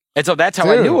 And so that's how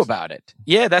I knew about it.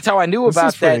 Yeah, that's how I knew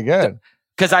about that. Pretty good.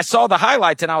 Because I saw the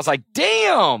highlights and I was like,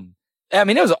 damn. I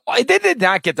mean, it did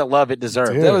not get the love it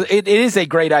deserved. It is a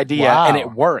great idea, and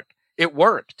it worked. It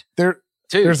worked.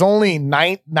 There's only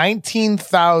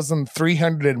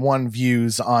 19,301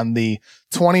 views on the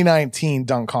 2019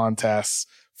 dunk contests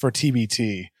for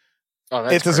TBT. Oh,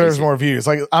 that's it deserves crazy. More views.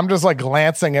 Like, I'm just like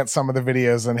glancing at some of the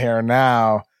videos in here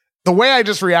now. The way I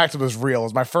just reacted was real. It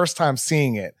was my first time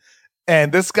seeing it.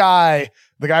 And this guy,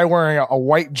 the guy wearing a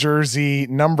white jersey,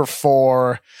 number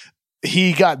 4,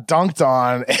 he got dunked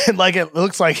on, and like it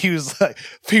looks like he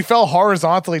fell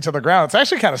horizontally to the ground. It's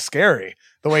actually kind of scary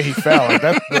the way he fell.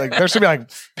 Like there should be like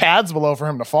pads below for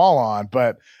him to fall on.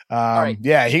 But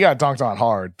yeah, he got dunked on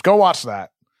hard. Go watch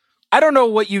that. I don't know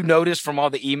what you noticed from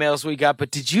all the emails we got, but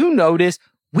did you notice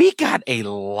we got a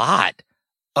lot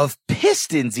of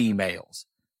Pistons emails?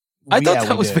 I thought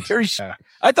that was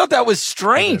I thought that was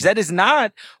strange. That is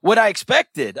not what I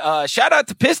expected. Shout out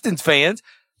to Pistons fans,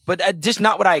 but just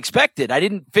not what I expected. I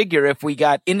didn't figure if we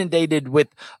got inundated with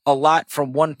a lot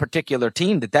from one particular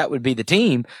team that would be the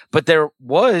team. But there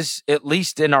was, at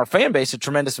least in our fan base, a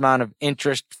tremendous amount of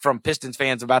interest from Pistons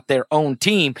fans about their own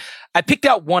team. I picked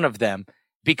out one of them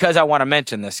because I want to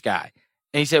mention this guy.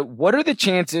 And he said, what are the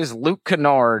chances Luke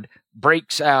Kennard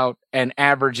breaks out and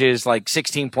averages like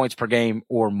 16 points per game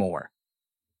or more?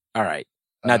 All right.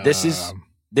 Now, this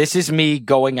is me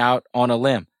going out on a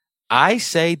limb. I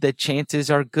say the chances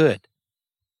are good.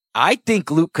 I think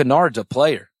Luke Kennard's a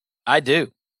player. I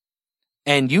do.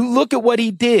 And you look at what he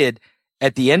did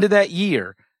at the end of that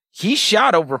year. He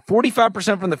shot over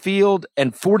 45% from the field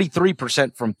and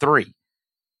 43% from three.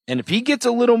 And if he gets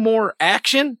a little more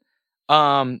action,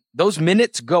 those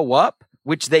minutes go up,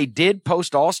 which they did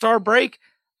post All-Star break.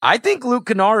 I do think Luke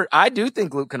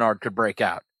Kennard could break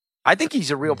out. I think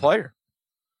he's a real player.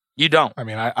 You don't. I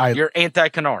mean, you're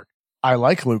anti-Kennard. I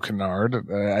like Luke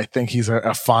Kennard. I think he's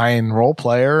a fine role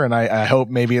player, and I hope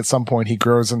maybe at some point he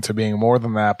grows into being more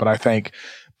than that. But I think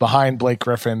behind Blake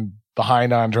Griffin,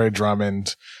 behind Andre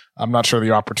Drummond, I'm not sure the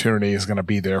opportunity is going to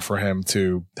be there for him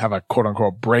to have a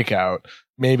quote-unquote breakout.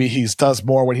 Maybe he does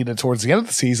more what he did towards the end of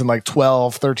the season, like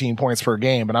 12, 13 points per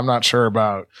game, but I'm not sure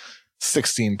about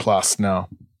 16 plus, no.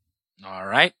 All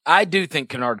right. I do think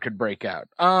Kennard could break out.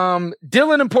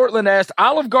 Dylan in Portland asked,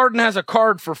 Olive Garden has a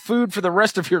card for food for the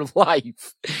rest of your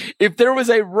life. If there was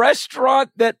a restaurant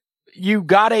that you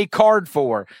got a card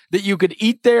for that you could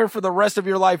eat there for the rest of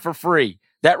your life for free,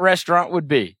 that restaurant would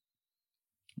be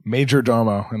Major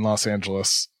Domo in Los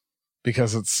Angeles,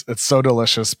 because it's so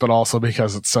delicious, but also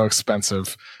because it's so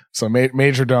expensive. So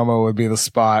Major Domo would be the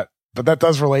spot. But that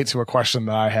does relate to a question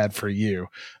that I had for you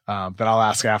that I'll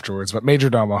ask afterwards. But Major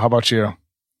Domo, how about you?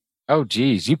 Oh,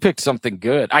 geez. You picked something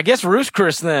good. I guess Roost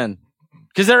Chris then,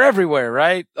 because they're everywhere,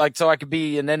 right? Like, so I could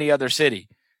be in any other city.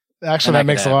 Actually, that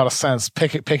makes a lot of sense.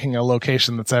 Picking a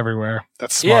location that's everywhere.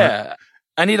 That's smart. Yeah.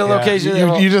 I need a location.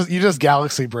 You just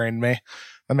galaxy brained me.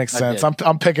 That makes sense.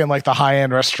 I'm picking like the high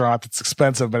end restaurant that's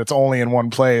expensive, but it's only in one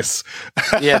place.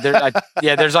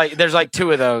 There's like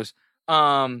two of those.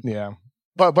 Yeah.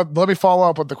 But let me follow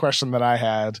up with the question that I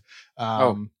had.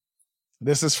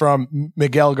 This is from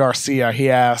Miguel Garcia. He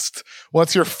asked,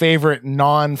 what's your favorite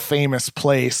non-famous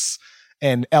place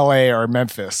in LA or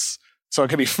Memphis? So it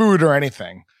could be food or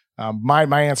anything. My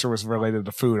answer was related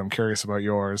to food. I'm curious about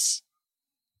yours.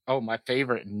 Oh, my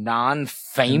favorite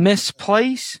non-famous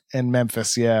place? In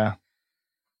Memphis, yeah.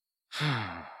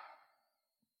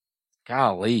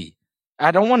 Golly. I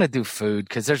don't want to do food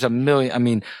because there's a million. I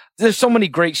mean, there's so many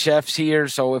great chefs here.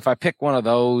 So if I pick one of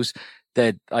those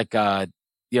that like, I'm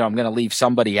going to leave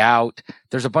somebody out.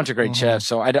 There's a bunch of great chefs.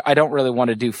 So I don't really want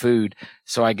to do food.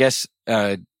 So I guess,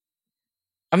 I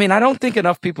don't think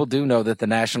enough people do know that the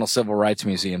National Civil Rights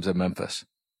Museum's in Memphis.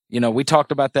 We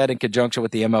talked about that in conjunction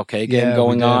with the MLK game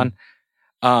going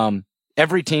on.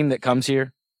 Every team that comes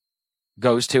here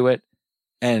goes to it,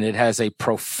 and it has a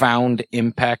profound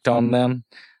impact on them.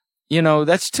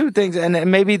 That's two things. And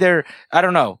maybe I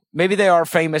don't know, maybe they are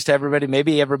famous to everybody.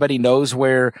 Maybe everybody knows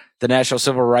where the National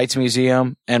Civil Rights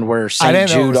Museum and where St. Jude. I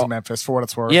didn't know it was in Memphis, for what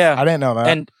it's worth. Yeah. I didn't know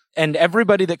that. And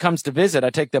everybody that comes to visit, I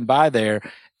take them by there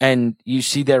and you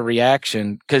see their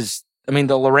reaction. Cause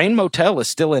the Lorraine Motel is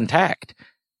still intact.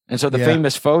 And so the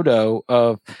famous photo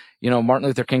of, Martin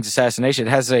Luther King's assassination, it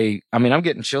has I'm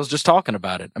getting chills just talking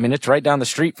about it. It's right down the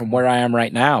street from where I am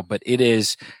right now, but it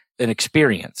is an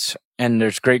experience. And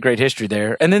there's great, great history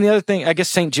there. And then the other thing, I guess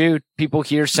St. Jude, people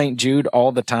hear St. Jude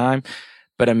all the time,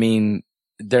 but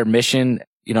their mission,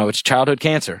 it's childhood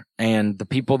cancer, and the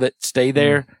people that stay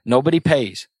there, nobody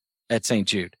pays at St.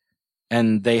 Jude,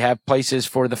 and they have places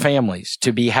for the families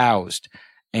to be housed,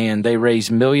 and they raise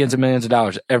millions and millions of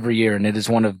dollars every year. And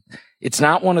it's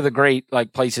not one of the great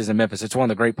places in Memphis. It's one of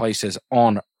the great places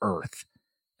on earth.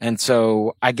 And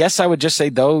so I guess I would just say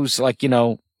those,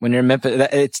 when you're in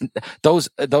Memphis,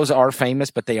 those are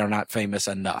famous, but they are not famous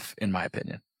enough, in my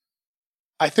opinion.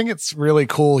 I think it's really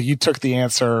cool you took the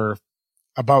answer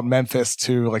about Memphis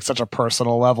to such a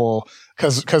personal level,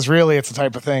 because really it's the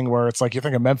type of thing where it's you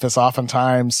think of Memphis,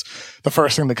 oftentimes the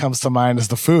first thing that comes to mind is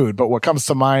the food, but what comes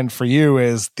to mind for you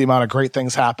is the amount of great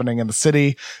things happening in the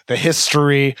city, the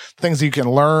history, things you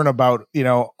can learn about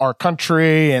our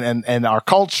country and our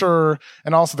culture,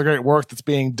 and also the great work that's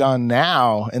being done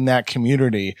now in that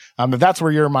community. That's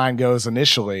where your mind goes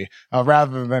initially,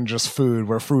 rather than just food,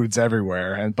 where food's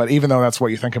everywhere. But even though that's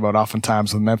what you think about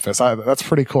oftentimes with Memphis, that's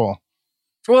pretty cool.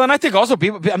 Well, and I think also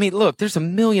people, look, there's a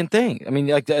million things.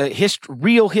 The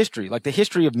real history, like the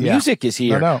history of music is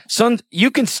here. No. You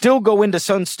can still go into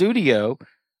Sun Studio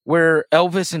where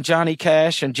Elvis and Johnny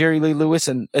Cash and Jerry Lee Lewis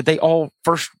and they all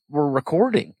first were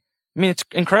recording. I mean, it's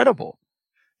incredible.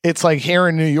 It's like here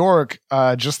in New York,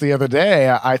 just the other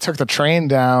day, I took the train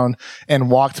down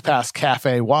and walked past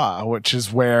Cafe Wha, which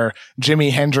is where Jimi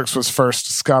Hendrix was first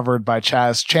discovered by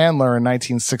Chaz Chandler in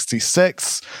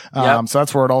 1966. So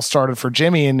that's where it all started for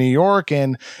Jimmy in New York.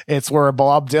 And it's where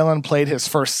Bob Dylan played his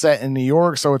first set in New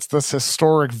York. So it's this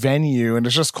historic venue. And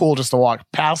it's just cool just to walk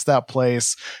past that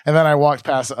place. And then I walked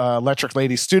past Electric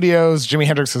Lady Studios, Jimi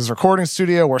Hendrix's recording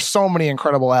studio, where so many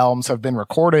incredible albums have been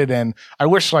recorded. And I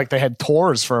wish like they had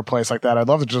tours for a place like that. I'd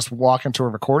love to just walk into a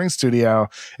recording studio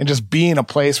and just be in a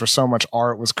place where so much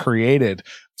art was created.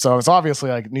 So it's obviously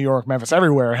like New York, Memphis,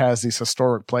 everywhere has these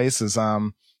historic places.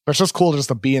 But it's just cool just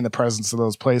to be in the presence of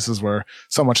those places where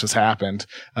so much has happened.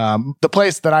 The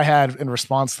place that I had in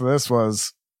response to this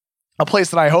was a place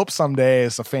that I hope someday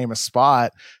is a famous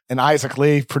spot. And Isaac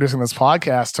Lee, producing this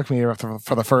podcast, took me here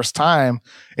for the first time.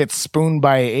 It's Spoon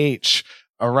by H,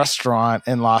 a restaurant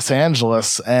in Los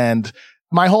Angeles. And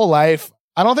my whole life,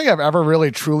 I don't think I've ever really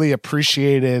truly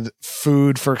appreciated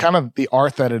food for kind of the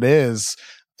art that it is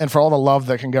and for all the love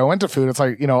that can go into food. It's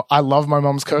like, you know, I love my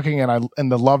mom's cooking and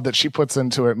the love that she puts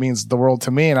into it means the world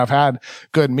to me. And I've had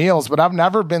good meals, but I've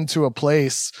never been to a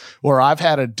place where I've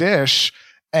had a dish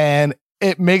and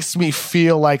it makes me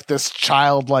feel like this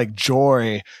childlike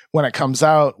joy when it comes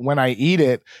out, when I eat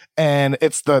it. And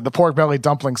it's the pork belly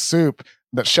dumpling soup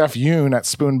that Chef Yoon at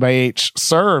Spoon by H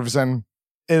serves. And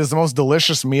it is the most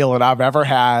delicious meal that I've ever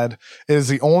had. It is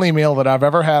the only meal that I've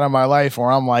ever had in my life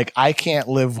where I'm like, I can't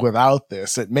live without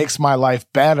this. It makes my life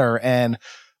better. And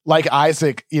like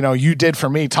Isaac, you know, you did for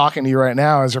me talking to you right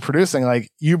now as you're producing,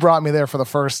 like you brought me there for the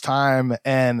first time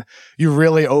and you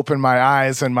really opened my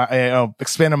eyes and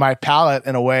expanded my palate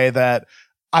in a way that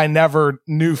I never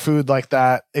knew food like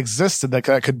that existed, that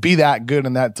could be that good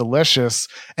and that delicious.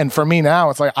 And for me now,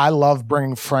 it's like, I love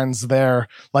bringing friends there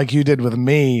like you did with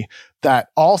me that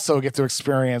also get to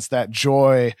experience that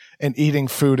joy in eating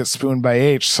food at Spoon by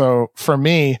H. So for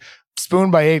me,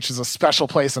 Spoon by H is a special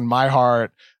place in my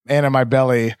heart and in my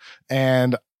belly.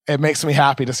 And it makes me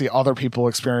happy to see other people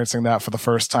experiencing that for the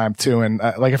first time too. And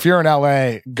like if you're in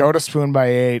LA, go to Spoon by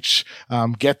H,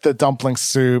 get the dumpling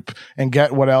soup and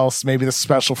get what else, maybe the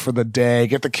special for the day,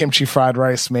 get the kimchi fried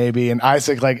rice maybe. And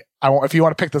Isaac, like if you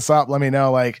want to pick this up, let me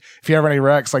know. Like if you have any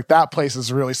recs, like that place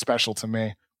is really special to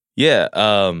me. Yeah.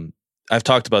 I've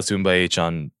talked about Spoon by H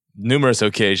on numerous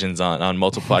occasions on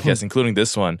multiple podcasts, including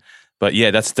this one. But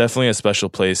yeah, that's definitely a special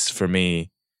place for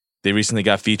me. They recently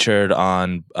got featured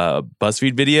on a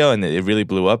BuzzFeed video and it really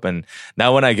blew up. And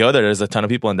now when I go there's a ton of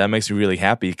people and that makes me really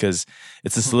happy because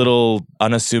it's this little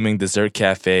unassuming dessert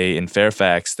cafe in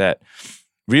Fairfax that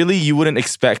really you wouldn't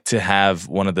expect to have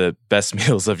one of the best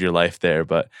meals of your life there.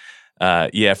 But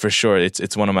yeah, for sure.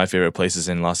 It's one of my favorite places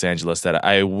in Los Angeles that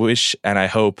I wish and I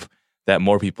hope that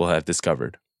more people have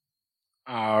discovered.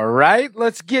 All right,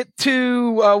 let's get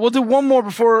to, we'll do one more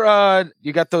before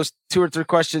you got those 2 or 3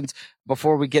 questions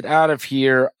before we get out of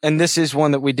here. And this is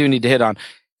one that we do need to hit on.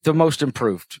 The most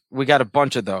improved. We got a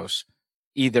bunch of those.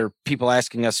 Either people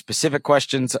asking us specific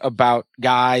questions about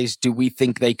guys. Do we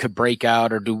think they could break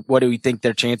out or what do we think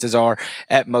their chances are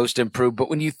at most improved? But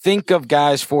when you think of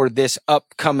guys for this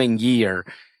upcoming year,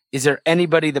 is there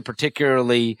anybody that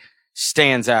particularly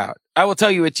stands out? I will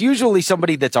tell you, it's usually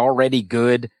somebody that's already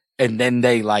good and then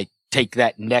they like take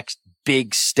that next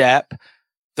big step.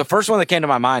 The first one that came to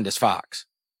my mind is Fox.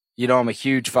 You know, I'm a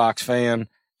huge Fox fan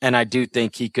and I do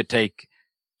think he could take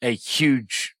a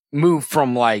huge move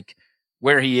from like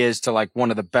where he is to like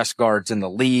one of the best guards in the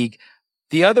league.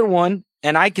 The other one,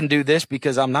 and I can do this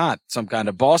because I'm not some kind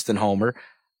of Boston homer,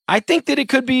 I think that it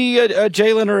could be a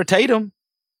Jalen or a Tatum.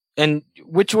 And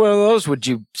which one of those would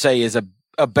you say is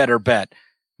a better bet?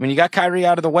 I mean, you got Kyrie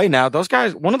out of the way now. Those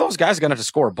guys, one of those guys is going to have to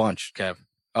score a bunch, Kev.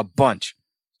 A bunch.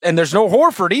 And there's no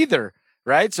Horford either,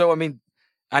 right? So, I mean,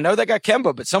 I know they got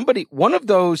Kemba, but one of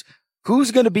those,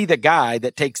 who's going to be the guy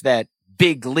that takes that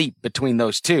big leap between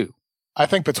those two? I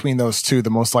think between those two, the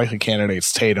most likely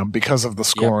candidate's Tatum because of the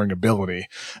scoring ability.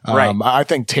 Right. I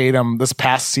think Tatum this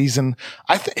past season,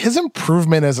 his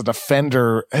improvement as a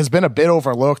defender has been a bit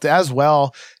overlooked as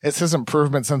well as his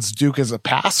improvement since Duke as a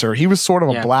passer. He was sort of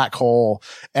a black hole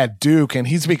at Duke and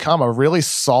he's become a really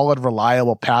solid,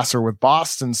 reliable passer with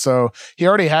Boston. So he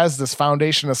already has this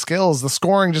foundation of skills. The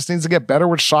scoring just needs to get better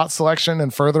with shot selection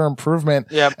and further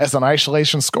improvement as an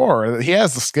isolation scorer. He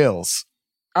has the skills.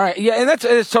 All right. Yeah. And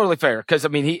it's totally fair. Cause I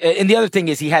mean, and the other thing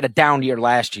is he had a down year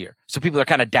last year. So people are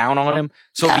kind of down on him.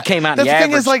 So if he came out and the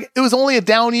thing is like, it was only a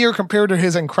down year compared to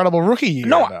his incredible rookie year.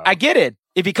 No, I get it.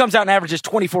 If he comes out and averages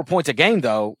 24 points a game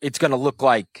though, it's going to look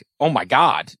like, oh my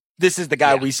God. this is the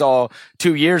guy we saw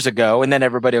 2 years ago, and then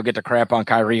everybody will get to crap on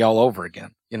Kyrie all over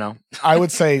again, you know? I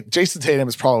would say Jason Tatum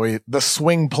is probably the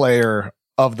swing player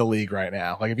of the league right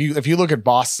now. Like if you look at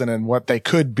Boston and what they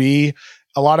could be,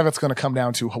 a lot of it's going to come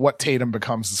down to what Tatum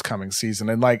becomes this coming season.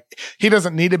 And like, he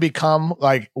doesn't need to become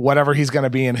like whatever he's going to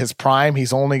be in his prime.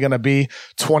 He's only going to be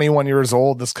 21 years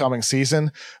old this coming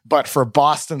season. But for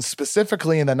Boston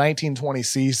specifically in the 1920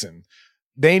 season,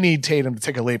 they need Tatum to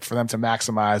take a leap for them to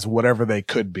maximize whatever they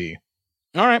could be.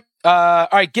 All right. All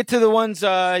right. Get to the ones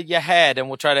you had, and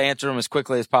we'll try to answer them as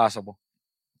quickly as possible.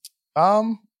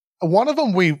 One of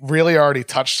them we really already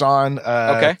touched on,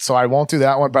 okay. So I won't do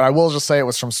that one, but I will just say it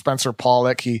was from Spencer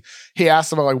Pollock. He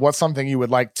asked about like what's something you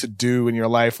would like to do in your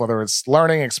life, whether it's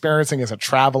learning, experiencing, is it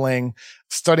traveling,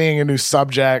 studying a new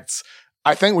subject.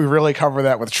 I think we really cover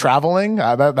that with traveling.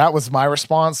 That was my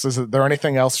response. Is there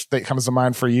anything else that comes to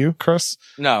mind for you, Chris?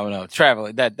 No,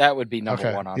 traveling. That would be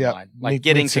number one on mine. Like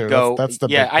getting to go. That's the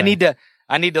big thing.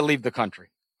 I need to leave the country.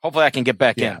 Hopefully I can get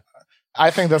back in. I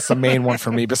think that's the main one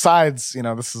for me. Besides,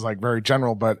 this is like very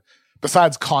general, but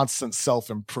besides constant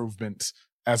self-improvement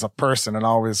as a person and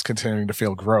always continuing to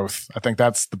feel growth, I think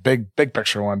that's the big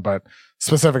picture one, but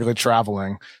specifically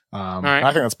traveling. Right.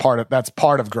 I think that's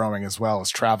part of growing as well, as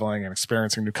traveling and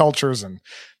experiencing new cultures and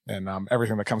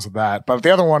everything that comes with that. But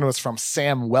the other one was from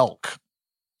Sam Welk.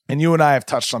 And you and I have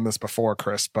touched on this before,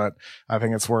 Chris, but I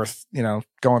think it's worth,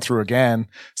 going through again.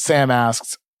 Sam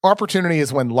asks, opportunity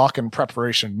is when luck and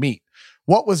preparation meet.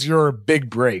 What was your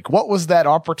big break? What was that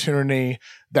opportunity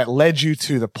that led you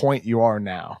to the point you are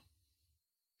now?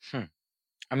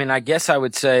 I mean, I guess I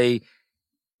would say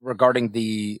regarding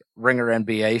the Ringer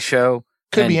NBA show.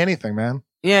 Could be anything, man.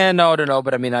 Yeah, no.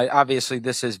 But I mean, obviously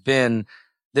this has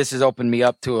opened me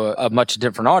up to a much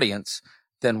different audience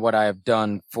than what I have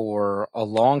done for a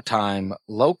long time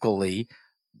locally.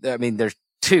 I mean, there's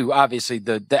two, obviously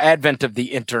the advent of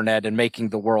the internet and making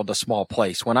the world a small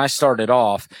place. When I started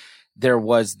off, there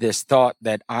was this thought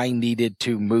that I needed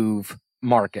to move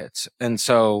markets. And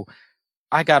so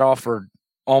I got offered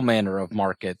all manner of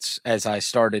markets as I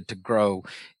started to grow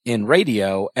in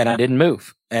radio, and I didn't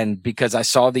move. And because I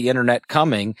saw the internet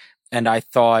coming, and I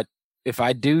thought if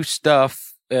I do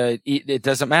stuff, it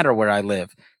doesn't matter where I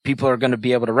live. People are going to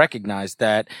be able to recognize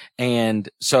that. And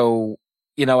so,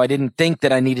 I didn't think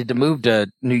that I needed to move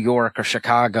to New York or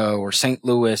Chicago or St.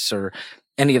 Louis or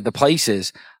any of the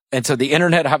places. And so the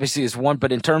internet obviously is one,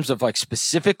 but in terms of like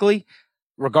specifically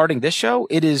regarding this show,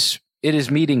 it is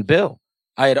meeting Bill.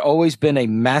 I had always been a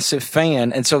massive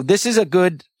fan. And so this is a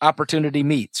good opportunity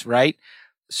meets, right?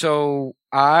 So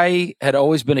I had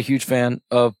always been a huge fan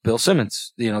of Bill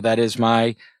Simmons. That is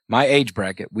my age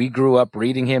bracket. We grew up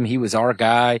reading him. He was our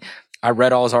guy. I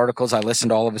read all his articles. I listened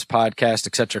to all of his podcasts,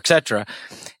 et cetera, et cetera.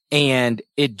 And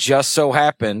it just so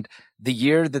happened the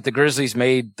year that the Grizzlies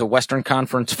made the Western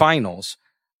Conference Finals,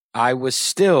 I was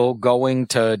still going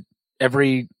to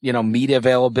every, media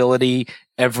availability,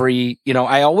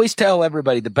 I always tell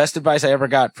everybody the best advice I ever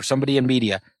got for somebody in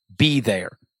media, be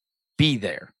there.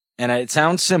 And it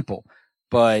sounds simple,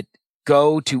 but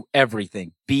go to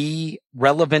everything. Be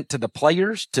relevant to the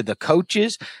players, to the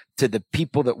coaches, to the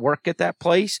people that work at that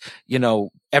place.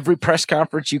 Every press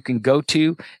conference you can go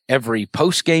to, every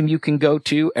post game you can go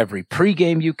to, every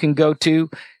pregame you can go to,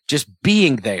 just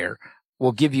being there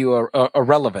will give you a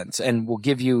relevance and will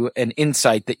give you an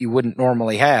insight that you wouldn't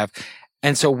normally have.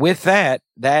 And so with that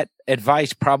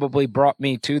advice probably brought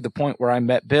me to the point where I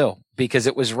met Bill because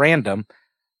it was random.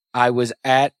 I was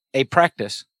at a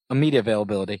practice, a media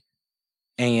availability,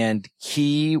 and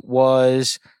he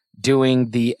was doing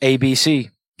the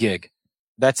ABC gig.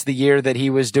 That's the year that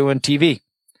he was doing TV.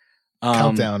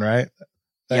 Countdown, right?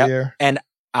 That year. And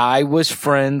I was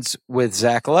friends with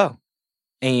Zach Lowe,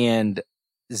 and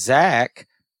Zach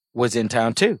was in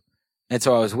town too. And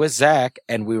so I was with Zach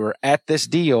and we were at this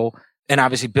deal, and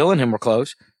obviously Bill and him were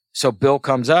close. So Bill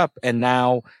comes up and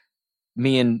now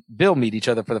me and Bill meet each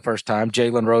other for the first time.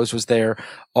 Jalen Rose was there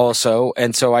also.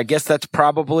 And so I guess that's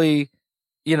probably,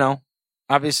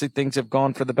 obviously things have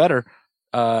gone for the better.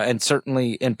 And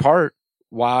certainly in part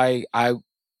why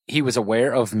he was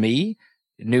aware of me,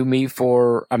 knew me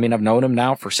I've known him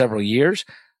now for several years,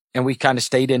 and we kind of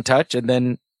stayed in touch. And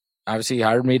then obviously he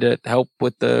hired me to help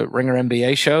with the Ringer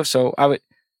NBA show. So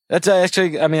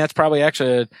that's probably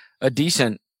actually a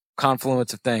decent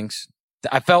confluence of things.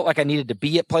 I felt like I needed to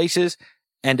be at places,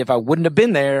 and if I wouldn't have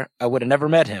been there, I would have never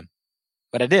met him.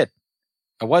 But I did.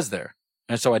 I was there.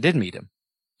 And so I did meet him.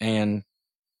 And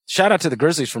shout out to the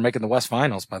Grizzlies for making the West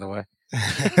Finals, by the way.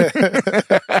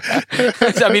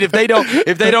 I mean, if they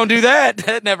don't do that,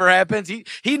 that never happens.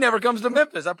 He never comes to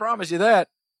Memphis. I promise you that.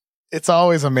 it's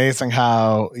always amazing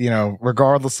how,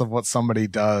 regardless of what somebody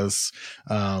does,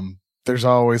 there's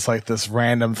always like this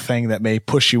random thing that may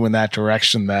push you in that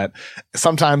direction that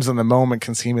sometimes in the moment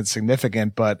can seem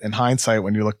insignificant, but in hindsight,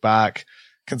 when you look back,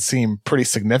 can seem pretty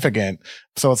significant.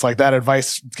 So it's like that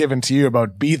advice given to you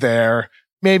about be there.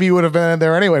 Maybe you would have been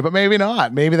there anyway, but maybe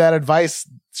not. Maybe that advice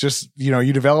just,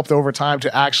 you developed over time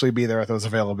to actually be there at those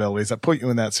availabilities that put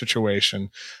you in that situation.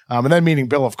 And then meeting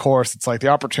Bill, of course, it's like the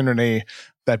opportunity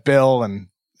that Bill and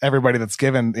everybody that's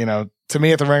given, to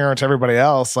me at the Ringer and to everybody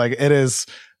else, like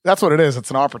that's what it is.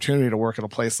 It's an opportunity to work at a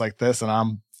place like this. And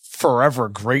I'm forever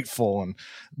grateful and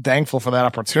thankful for that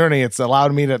opportunity. It's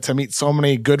allowed me to meet so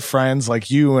many good friends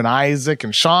like you and Isaac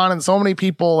and Sean and so many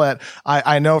people that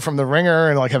I know from the Ringer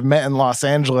and like have met in Los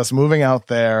Angeles moving out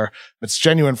there. It's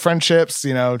genuine friendships,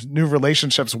 new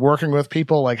relationships, working with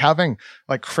people, like having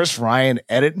like Chris Ryan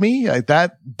edit me. Like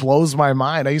that blows my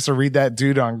mind. I used to read that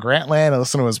dude on Grantland and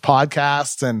listen to his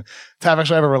podcasts, and to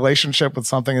actually have a relationship with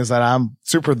something is that I'm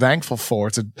super thankful for.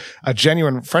 It's a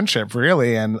genuine friendship,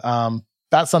 really. And,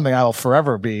 that's something I will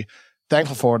forever be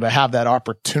thankful for, to have that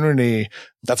opportunity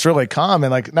that's really come.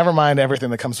 And like, never mind everything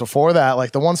that comes before that.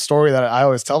 Like the one story that I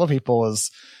always tell to people is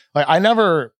like, I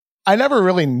never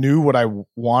really knew what I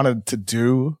wanted to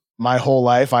do my whole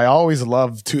life. I always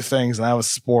loved two things, and that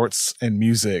was sports and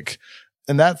music.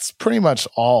 And that's pretty much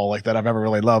all like that I've ever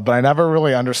really loved, but I never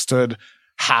really understood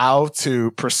how to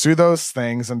pursue those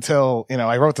things until,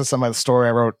 I wrote this in my story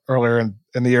I wrote earlier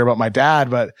in the year about my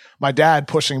dad, but my dad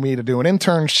pushing me to do an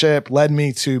internship led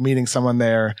me to meeting someone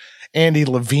there, Andy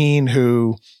Levine,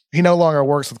 who he no longer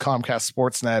works with Comcast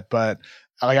Sportsnet, but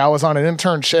like I was on an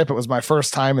internship. It was my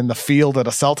first time in the field at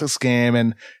a Celtics game,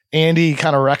 and Andy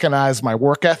kind of recognized my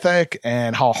work ethic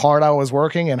and how hard I was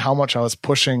working and how much I was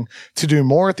pushing to do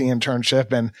more at the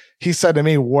internship. And he said to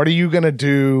me, "What are you going to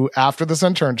do after this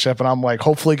internship?" And I'm like,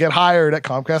 "Hopefully get hired at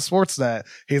Comcast Sportsnet."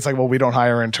 He's like, "Well, we don't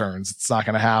hire interns. It's not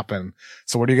going to happen.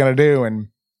 So what are you going to do?" And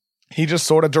he just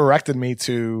sort of directed me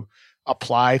to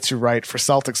apply to write for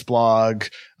Celtics blog,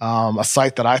 a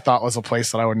site that I thought was a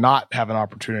place that I would not have an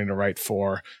opportunity to write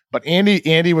for. But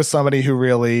Andy was somebody who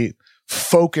really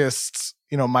focused,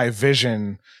 my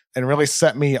vision and really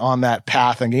set me on that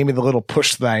path and gave me the little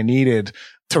push that I needed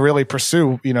to really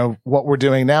pursue, what we're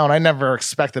doing now. And I never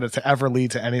expected it to ever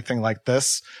lead to anything like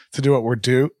this, to do what we're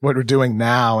doing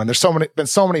now. And there's been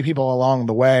so many people along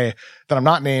the way that I'm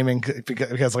not naming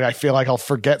because like, I feel like I'll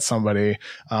forget somebody.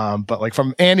 But like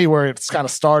from Andy, where it's kind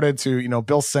of started, to,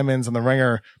 Bill Simmons and the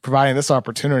Ringer providing this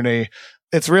opportunity,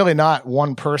 it's really not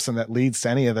one person that leads to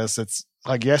any of this. It's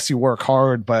like, yes, you work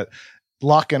hard, but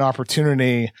luck and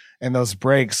opportunity and those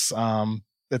breaks,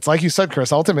 it's like you said,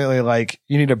 Chris, ultimately, like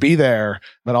you need to be there,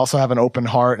 but also have an open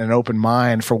heart and an open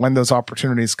mind for when those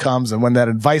opportunities comes and when that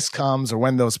advice comes or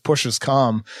when those pushes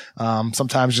come.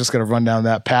 Sometimes you just got to run down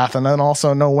that path, and then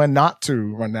also know when not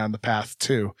to run down the path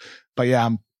too. But yeah,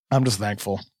 I'm just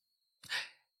thankful.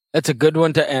 That's a good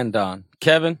one to end on.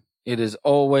 Kevin, it is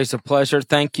always a pleasure.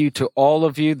 Thank you to all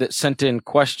of you that sent in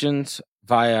questions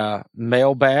via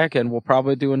mailbag, and we'll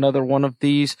probably do another one of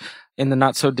these in the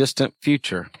not so distant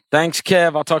future. Thanks,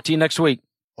 Kev. I'll talk to you next week.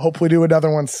 Hopefully do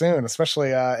another one soon,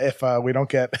 especially if we don't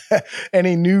get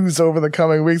any news over the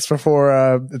coming weeks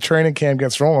before the training camp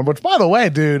gets rolling. Which, by the way,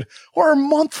 dude, we're a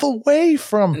month away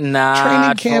from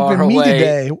training camp and media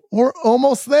day. We're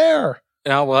almost there.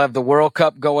 We'll have the World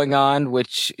Cup going on,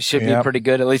 which should be pretty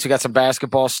good. At least we got some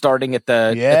basketball starting at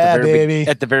the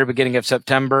very beginning of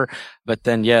September. But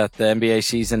then, the NBA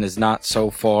season is not so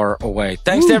far away.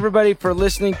 Thanks to everybody for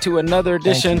listening to another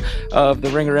edition of the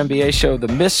Ringer NBA show, The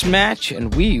Mismatch,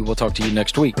 and we will talk to you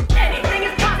next week.